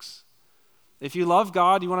likes. If you love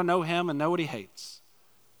God, you want to know him and know what he hates.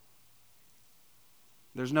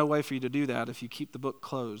 There's no way for you to do that if you keep the book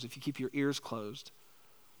closed, if you keep your ears closed.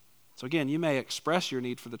 So again, you may express your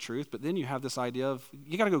need for the truth, but then you have this idea of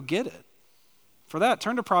you got to go get it. For that,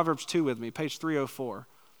 turn to Proverbs 2 with me, page 304.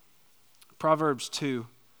 Proverbs 2,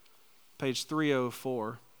 page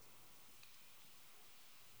 304.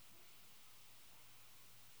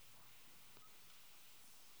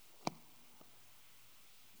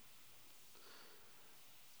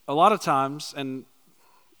 A lot of times, and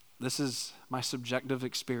this is my subjective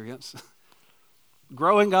experience,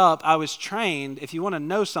 growing up, I was trained, if you want to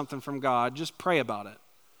know something from God, just pray about it,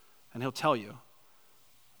 and he'll tell you.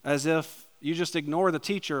 As if you just ignore the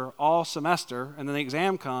teacher all semester, and then the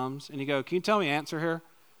exam comes, and you go, can you tell me an answer here?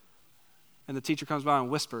 And the teacher comes by and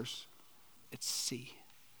whispers, it's C.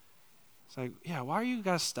 It's like, yeah, why are you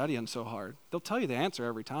guys studying so hard? They'll tell you the answer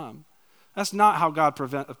every time. That's not how God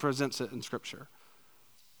presents it in Scripture.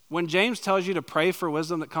 When James tells you to pray for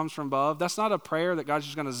wisdom that comes from above, that's not a prayer that God's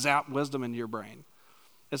just going to zap wisdom into your brain.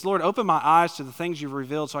 It's, Lord, open my eyes to the things you've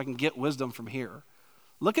revealed so I can get wisdom from here.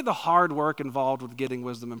 Look at the hard work involved with getting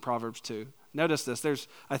wisdom in Proverbs 2. Notice this. There's,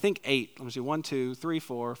 I think, 8. Let me see. 1, 2, 3,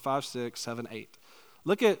 4, 5, 6, 7, 8.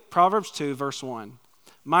 Look at Proverbs 2, verse 1.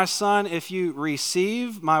 My son, if you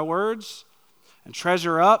receive my words and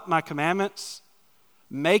treasure up my commandments,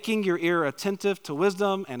 making your ear attentive to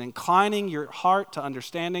wisdom and inclining your heart to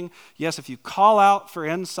understanding. Yes, if you call out for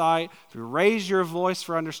insight, if you raise your voice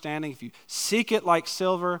for understanding, if you seek it like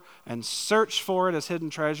silver and search for it as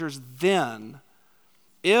hidden treasures, then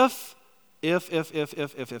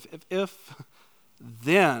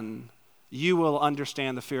then you will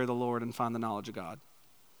understand the fear of the Lord and find the knowledge of God.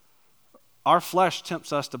 Our flesh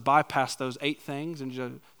tempts us to bypass those 8 things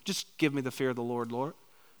and just give me the fear of the Lord, Lord.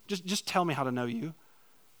 Just tell me how to know you.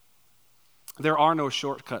 There are no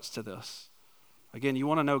shortcuts to this. Again, you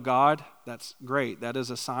want to know God? That's great. That is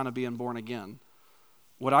a sign of being born again.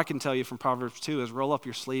 What I can tell you from Proverbs 2 is roll up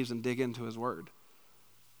your sleeves and dig into his word.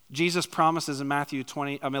 Jesus promises in Matthew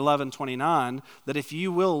 11:29 that if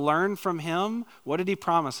you will learn from him, what did he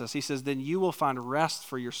promise us? He says, then you will find rest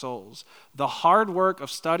for your souls. The hard work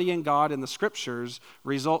of studying God in the scriptures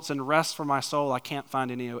results in rest for my soul I can't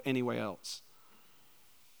find any way else.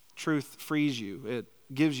 Truth frees you. It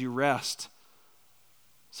gives you rest.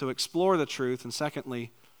 So explore the truth, and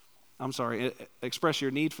secondly, express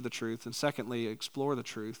your need for the truth, and secondly, explore the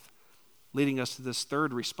truth, leading us to this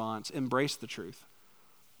third response, embrace the truth.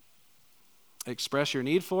 Express your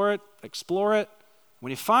need for it, explore it.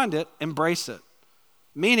 When you find it, embrace it.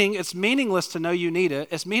 Meaning, it's meaningless to know you need it.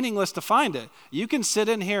 It's meaningless to find it. You can sit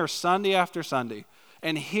in here Sunday after Sunday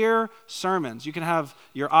and hear sermons. You can have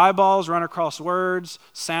your eyeballs run across words,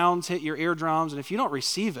 sounds hit your eardrums, and if you don't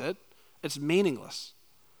receive it, it's meaningless.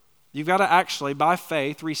 You've got to actually, by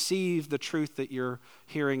faith, receive the truth that you're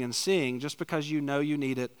hearing and seeing. Just because you know you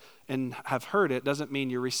need it and have heard it doesn't mean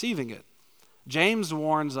you're receiving it. James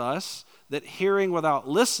warns us that hearing without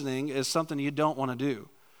listening is something you don't want to do.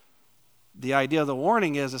 The idea of the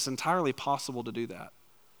warning is it's entirely possible to do that.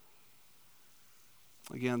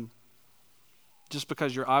 Again, just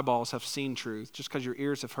because your eyeballs have seen truth, just because your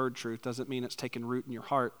ears have heard truth, doesn't mean it's taken root in your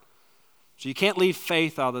heart. So you can't leave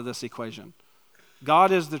faith out of this equation.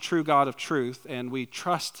 God is the true God of truth, and we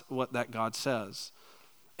trust what that God says.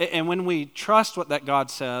 And when we trust what that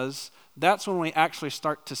God says, that's when we actually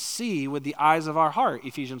start to see with the eyes of our heart,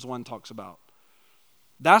 Ephesians 1 talks about.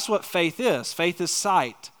 That's what faith is. Faith is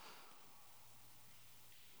sight.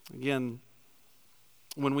 Again,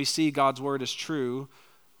 when we see God's word as true,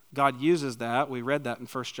 God uses that, we read that in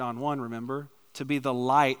 1 John 1, remember, to be the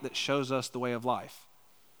light that shows us the way of life.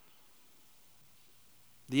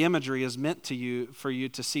 The imagery is meant for you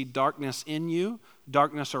to see darkness in you,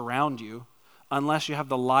 darkness around you, unless you have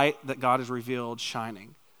the light that God has revealed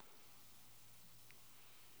shining.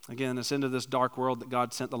 Again, it's into this dark world that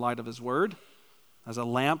God sent the light of his word as a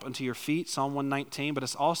lamp unto your feet, Psalm 119, but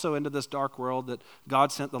it's also into this dark world that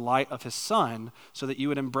God sent the light of his son so that you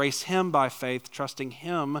would embrace him by faith, trusting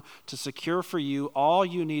him to secure for you all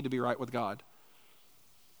you need to be right with God.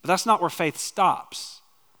 But that's not where faith stops.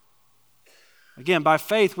 Again, by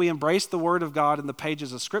faith, we embrace the word of God in the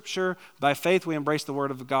pages of Scripture. By faith, we embrace the word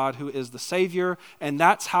of God who is the Savior. And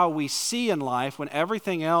that's how we see in life when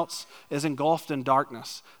everything else is engulfed in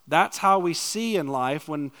darkness. That's how we see in life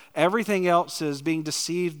when everything else is being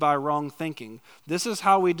deceived by wrong thinking. This is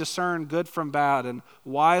how we discern good from bad and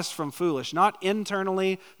wise from foolish. Not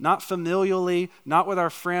internally, not familially, not with our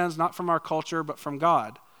friends, not from our culture, but from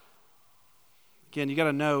God. Again, you got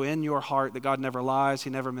to know in your heart that God never lies, he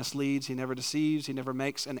never misleads, he never deceives, he never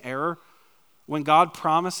makes an error. When God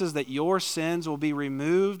promises that your sins will be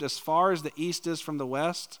removed as far as the east is from the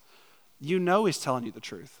west, you know he's telling you the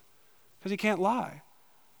truth because he can't lie.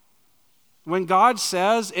 When God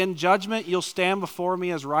says in judgment, you'll stand before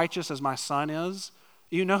me as righteous as my son is,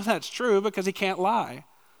 you know that's true because he can't lie.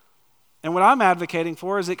 And what I'm advocating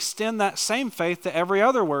for is extend that same faith to every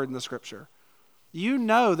other word in the Scripture. You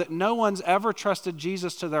know that no one's ever trusted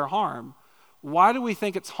Jesus to their harm. Why do we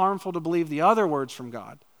think it's harmful to believe the other words from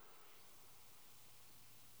God?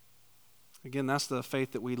 Again, that's the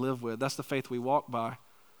faith that we live with. That's the faith we walk by.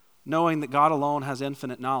 Knowing that God alone has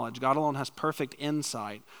infinite knowledge. God alone has perfect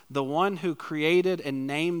insight. The one who created and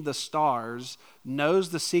named the stars knows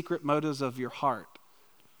the secret motives of your heart.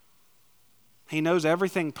 He knows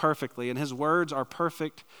everything perfectly, and his words are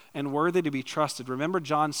perfect and worthy to be trusted. Remember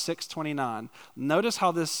John 6:29. Notice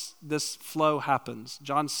how this flow happens.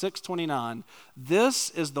 John 6:29. This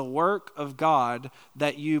is the work of God,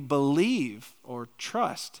 that you believe or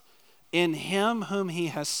trust in him whom he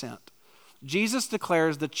has sent. Jesus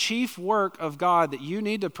declares the chief work of God that you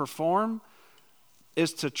need to perform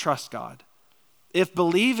is to trust God. If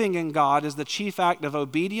believing in God is the chief act of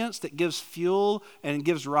obedience that gives fuel and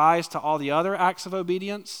gives rise to all the other acts of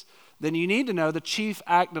obedience, then you need to know the chief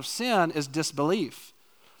act of sin is disbelief.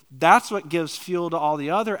 That's what gives fuel to all the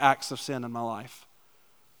other acts of sin in my life.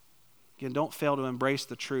 Again, don't fail to embrace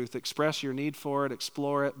the truth. Express your need for it,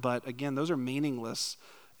 explore it, but again, those are meaningless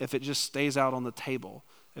if it just stays out on the table,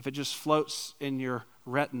 if it just floats in your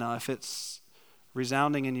retina, if it's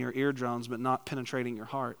resounding in your eardrums but not penetrating your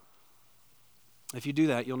heart. If you do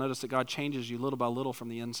that, you'll notice that God changes you little by little from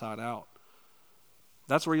the inside out.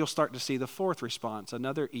 That's where you'll start to see the fourth response,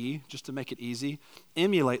 another E, just to make it easy.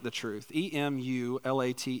 Emulate the truth.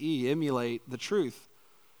 E-M-U-L-A-T-E, emulate the truth.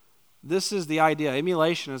 This is the idea.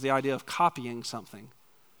 Emulation is the idea of copying something.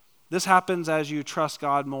 This happens as you trust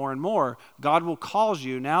God more and more. God will cause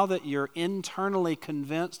you, now that you're internally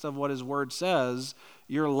convinced of what his word says,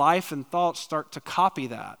 your life and thoughts start to copy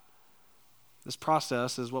that. This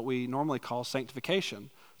process is what we normally call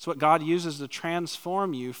sanctification. It's what God uses to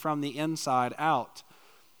transform you from the inside out.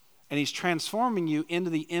 And he's transforming you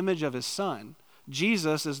into the image of his Son.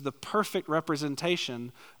 Jesus is the perfect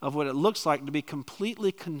representation of what it looks like to be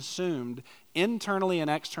completely consumed internally and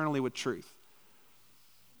externally with truth.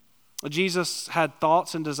 Jesus had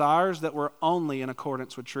thoughts and desires that were only in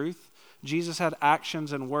accordance with truth. Jesus had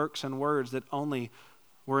actions and works and words that only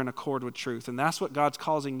were in accord with truth. And that's what God's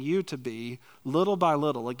causing you to be little by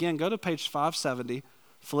little. Again, go to page 570,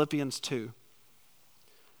 Philippians 2.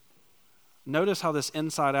 Notice how this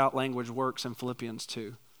inside-out language works in Philippians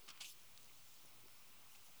 2.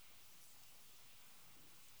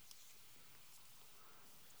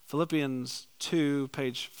 Philippians 2,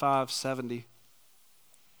 page 570.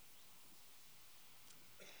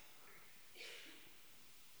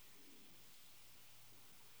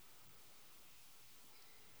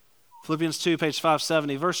 Philippians 2, page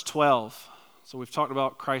 570, verse 12. So we've talked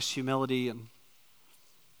about Christ's humility, and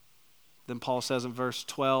then Paul says in verse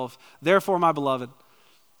 12, therefore, my beloved,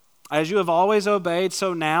 as you have always obeyed,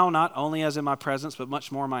 so now, not only as in my presence, but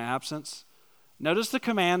much more in my absence. Notice the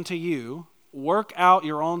command to you, work out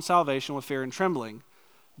your own salvation with fear and trembling.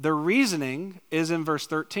 The reasoning is in verse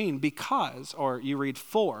 13, because, or you read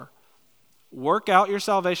for, work out your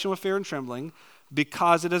salvation with fear and trembling,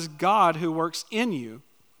 because it is God who works in you.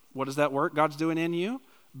 What is that work God's doing in you?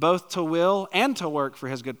 Both to will and to work for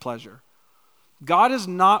his good pleasure. God is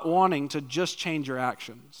not wanting to just change your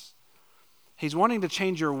actions. He's wanting to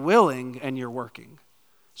change your willing and your working,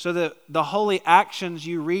 so that the holy actions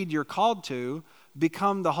you read you're called to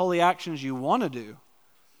become the holy actions you want to do.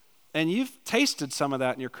 And you've tasted some of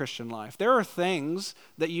that in your Christian life. There are things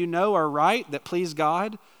that you know are right, that please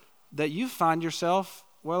God, that you find yourself,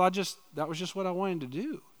 well, that was just what I wanted to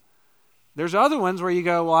do. There's other ones where you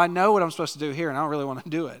go, well, I know what I'm supposed to do here, and I don't really want to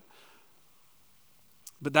do it.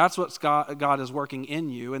 But that's what God is working in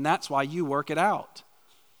you, and that's why you work it out.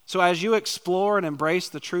 So as you explore and embrace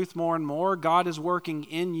the truth more and more, God is working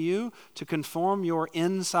in you to conform your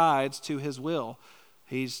insides to his will.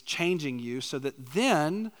 He's changing you so that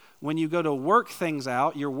then when you go to work things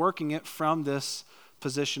out, you're working it from this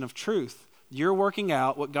position of truth. You're working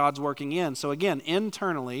out what God's working in. So again,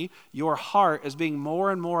 internally, your heart is being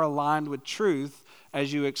more and more aligned with truth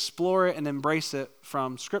as you explore it and embrace it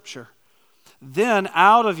from Scripture. Then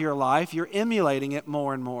out of your life, you're emulating it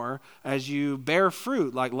more and more as you bear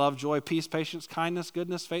fruit like love, joy, peace, patience, kindness,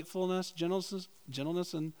 goodness, faithfulness,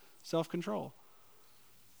 gentleness, and self-control.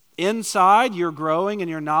 Inside, you're growing in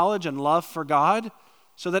your knowledge and love for God,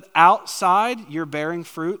 so that outside, you're bearing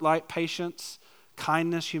fruit like patience,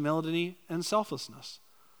 kindness, humility, and selflessness.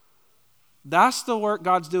 That's the work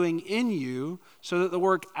God's doing in you, so that the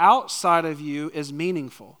work outside of you is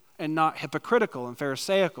meaningful and not hypocritical and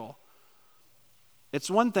pharisaical.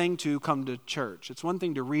 It's one thing to come to church. It's one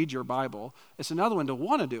thing to read your Bible. It's another one to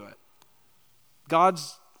want to do it.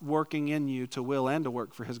 God's working in you to will and to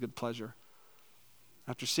work for his good pleasure.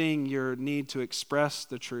 After seeing your need to express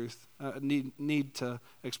the truth, need to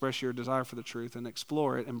express your desire for the truth and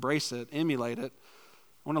explore it, embrace it, emulate it,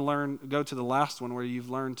 I want to go to the last one where you've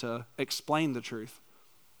learned to explain the truth.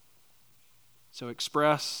 So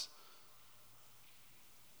express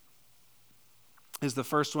is the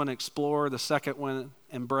first one, explore. The second one,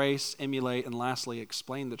 embrace, emulate, and lastly,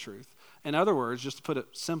 explain the truth. In other words, just to put it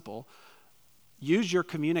simple, use your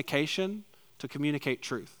communication to communicate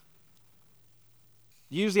truth.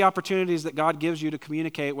 Use the opportunities that God gives you to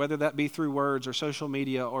communicate, whether that be through words or social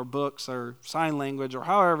media or books or sign language or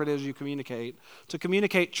however it is you communicate, to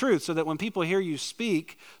communicate truth so that when people hear you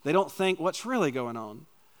speak, they don't think, what's really going on?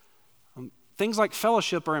 Things like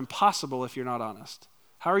fellowship are impossible if you're not honest.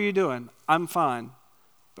 How are you doing? I'm fine.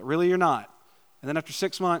 But really you're not. And then after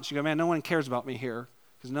 6 months, you go, man, no one cares about me here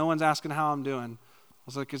because no one's asking how I'm doing. I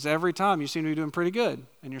was like, because every time you seem to be doing pretty good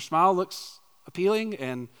and your smile looks appealing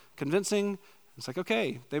and convincing. It's like,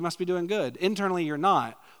 okay, they must be doing good. Internally, you're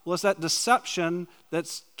not. Well, it's that deception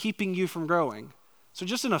that's keeping you from growing. So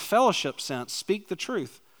just in a fellowship sense, speak the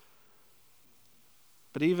truth.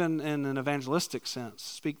 But even in an evangelistic sense,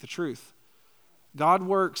 speak the truth. God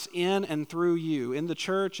works in and through you, in the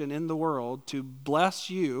church and in the world, to bless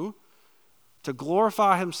you, to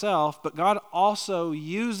glorify himself, but God also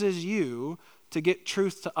uses you to get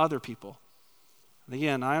truth to other people. And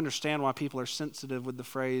again, I understand why people are sensitive with the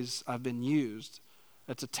phrase, I've been used.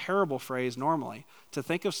 It's a terrible phrase normally. To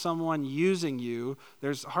think of someone using you,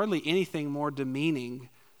 there's hardly anything more demeaning,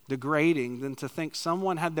 degrading than to think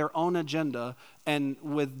someone had their own agenda and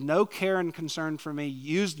with no care and concern for me,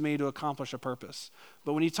 used me to accomplish a purpose.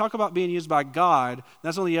 But when you talk about being used by God,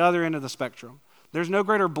 that's on the other end of the spectrum. There's no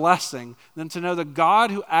greater blessing than to know the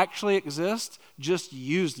God who actually exists just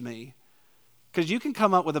used me. Because you can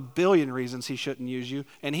come up with a billion reasons he shouldn't use you,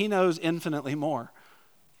 and he knows infinitely more.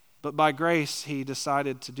 But by grace, he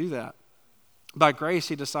decided to do that. By grace,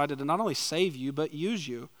 he decided to not only save you, but use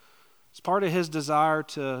you. It's part of his desire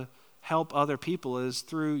to help other people is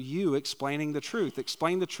through you explaining the truth.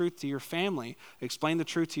 Explain the truth to your family. Explain the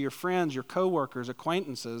truth to your friends, your coworkers,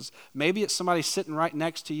 acquaintances. Maybe it's somebody sitting right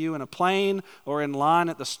next to you in a plane or in line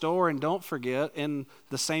at the store, and don't forget, in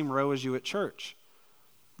the same row as you at church.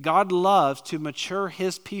 God loves to mature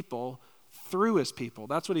his people through his people.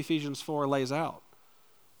 That's what Ephesians 4 lays out.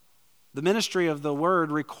 The ministry of the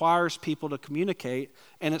word requires people to communicate,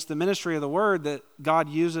 and it's the ministry of the word that God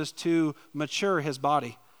uses to mature his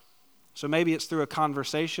body. So maybe it's through a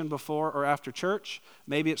conversation before or after church.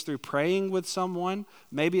 Maybe it's through praying with someone.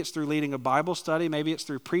 Maybe it's through leading a Bible study. Maybe it's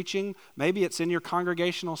through preaching. Maybe it's in your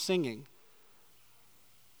congregational singing.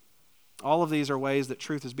 All of these are ways that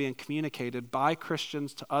truth is being communicated by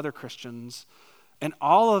Christians to other Christians. And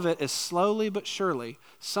all of it is slowly but surely.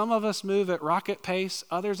 Some of us move at rocket pace.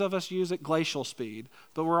 Others of us use at glacial speed.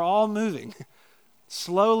 But we're all moving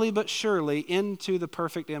slowly but surely into the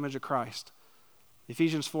perfect image of Christ.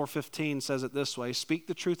 Ephesians 4:15 says it this way, speak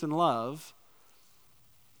the truth in love.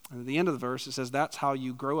 And at the end of the verse, it says that's how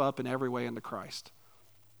you grow up in every way into Christ.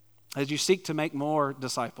 As you seek to make more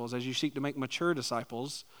disciples, as you seek to make mature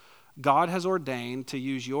disciples, God has ordained to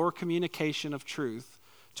use your communication of truth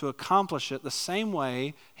to accomplish it the same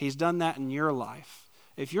way he's done that in your life.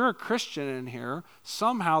 If you're a Christian in here,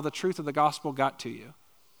 somehow the truth of the gospel got to you.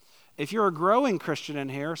 If you're a growing Christian in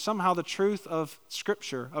here, somehow the truth of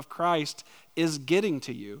Scripture, of Christ, is getting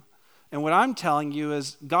to you. And what I'm telling you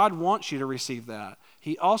is God wants you to receive that.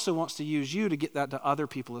 He also wants to use you to get that to other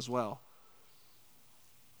people as well.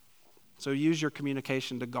 So use your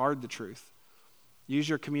communication to guard the truth. Use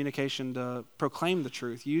your communication to proclaim the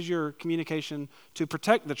truth. Use your communication to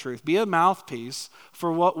protect the truth. Be a mouthpiece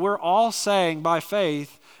for what we're all saying by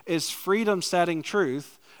faith is freedom-setting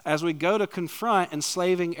truth as we go to confront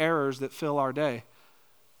enslaving errors that fill our day.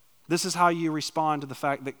 This is how you respond to the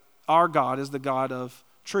fact that our God is the God of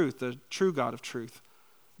truth, the true God of truth.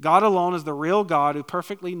 God alone is the real God who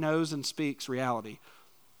perfectly knows and speaks reality.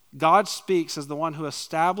 God speaks as the one who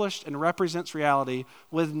established and represents reality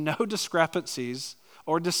with no discrepancies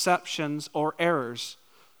or deceptions or errors.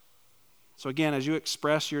 So again, as you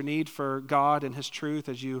express your need for God and his truth,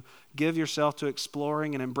 as you give yourself to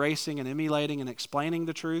exploring and embracing and emulating and explaining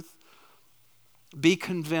the truth, be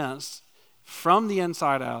convinced from the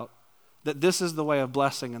inside out that this is the way of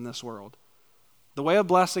blessing in this world. The way of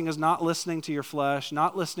blessing is not listening to your flesh,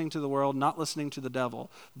 not listening to the world, not listening to the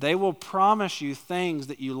devil. They will promise you things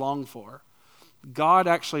that you long for. God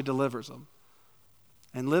actually delivers them.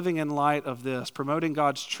 And living in light of this, promoting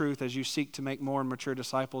God's truth as you seek to make more and mature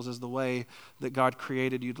disciples is the way that God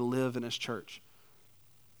created you to live in his church.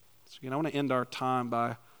 So again, I want to end our time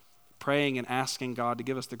by praying and asking God to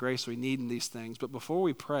give us the grace we need in these things. But before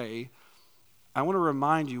we pray, I want to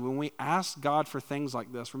remind you, when we ask God for things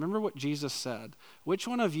like this, remember what Jesus said. Which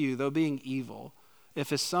one of you, though being evil, if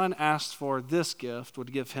his son asked for this gift,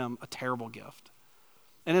 would give him a terrible gift?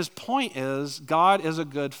 And his point is, God is a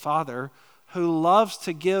good father who loves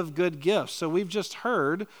to give good gifts. So we've just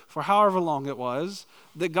heard, for however long it was,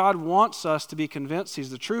 that God wants us to be convinced he's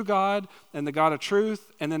the true God and the God of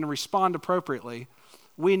truth, and then respond appropriately.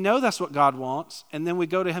 we know that's what God wants, and then we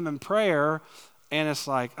go to him in prayer, and it's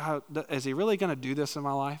like, oh, is he really going to do this in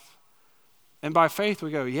my life? And by faith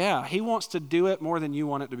we go, yeah, he wants to do it more than you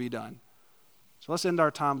want it to be done. So let's end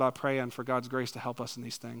our time by praying for God's grace to help us in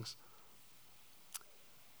these things.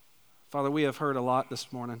 Father, we have heard a lot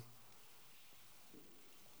this morning.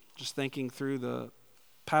 Just thinking through the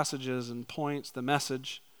passages and points, the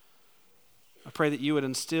message. I pray that you would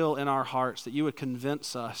instill in our hearts, that you would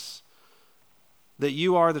convince us that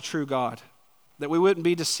you are the true God, that we wouldn't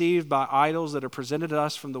be deceived by idols that are presented to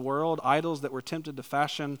us from the world, idols that we're tempted to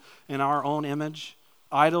fashion in our own image,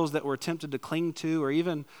 idols that we're tempted to cling to, or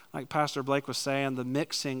even, like Pastor Blake was saying, the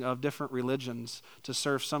mixing of different religions to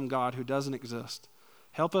serve some God who doesn't exist.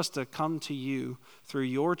 Help us to come to you through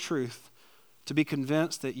your truth, to be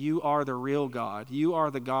convinced that you are the real God. You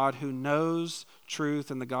are the God who knows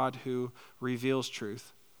truth and the God who reveals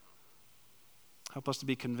truth. Help us to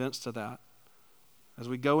be convinced of that as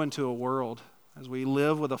we go into a world, as we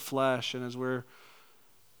live with a flesh, and as we're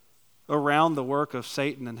around the work of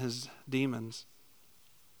Satan and his demons.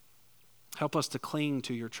 Help us to cling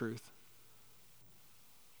to your truth.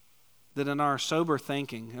 That in our sober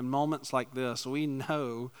thinking, in moments like this, we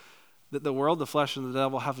know that the world, the flesh, and the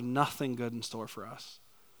devil have nothing good in store for us.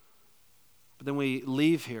 But then we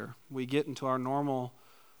leave here, we get into our normal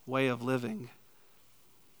way of living,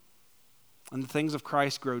 and the things of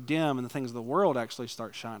Christ grow dim, and the things of the world actually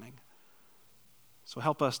start shining. So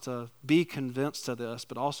help us to be convinced of this,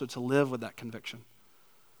 but also to live with that conviction.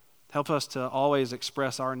 Help us to always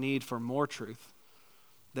express our need for more truth,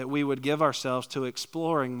 that we would give ourselves to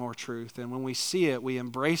exploring more truth, and when we see it, we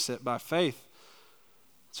embrace it by faith,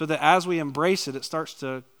 so that as we embrace it, it starts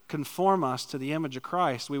to conform us to the image of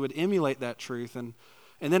Christ. We would emulate that truth, and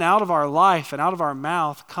then out of our life and out of our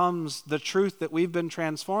mouth comes the truth that we've been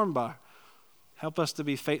transformed by. Help us to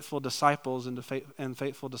be faithful disciples and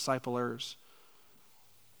faithful disciplers.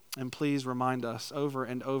 And please remind us over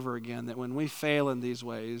and over again that when we fail in these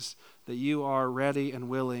ways, that you are ready and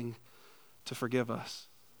willing to forgive us.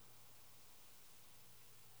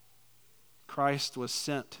 Christ was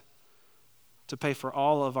sent to pay for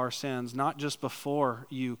all of our sins, not just before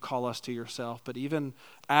you call us to yourself, but even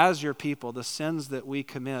as your people, the sins that we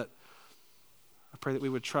commit. I pray that we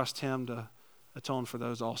would trust him to atone for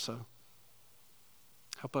those also.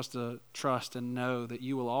 Help us to trust and know that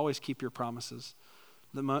you will always keep your promises.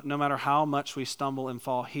 That no matter how much we stumble and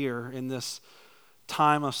fall here in this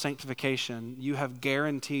time of sanctification, you have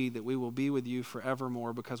guaranteed that we will be with you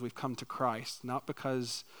forevermore because we've come to Christ, not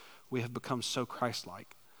because we have become so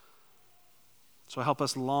Christ-like. So help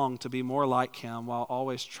us long to be more like him while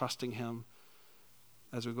always trusting him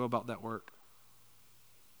as we go about that work.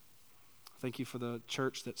 Thank you for the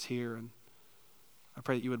church that's here, and I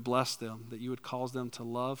pray that you would bless them, that you would cause them to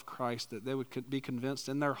love Christ, that they would be convinced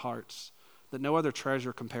in their hearts that no other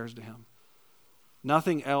treasure compares to him.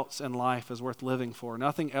 Nothing else in life is worth living for.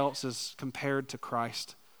 Nothing else is compared to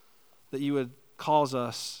Christ. That you would cause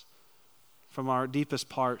us from our deepest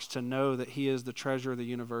parts to know that he is the treasure of the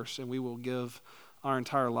universe, and we will give our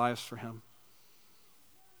entire lives for him.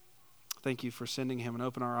 Thank you for sending him and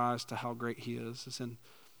open our eyes to how great he is. It's in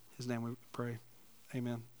his name we pray.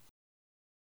 Amen.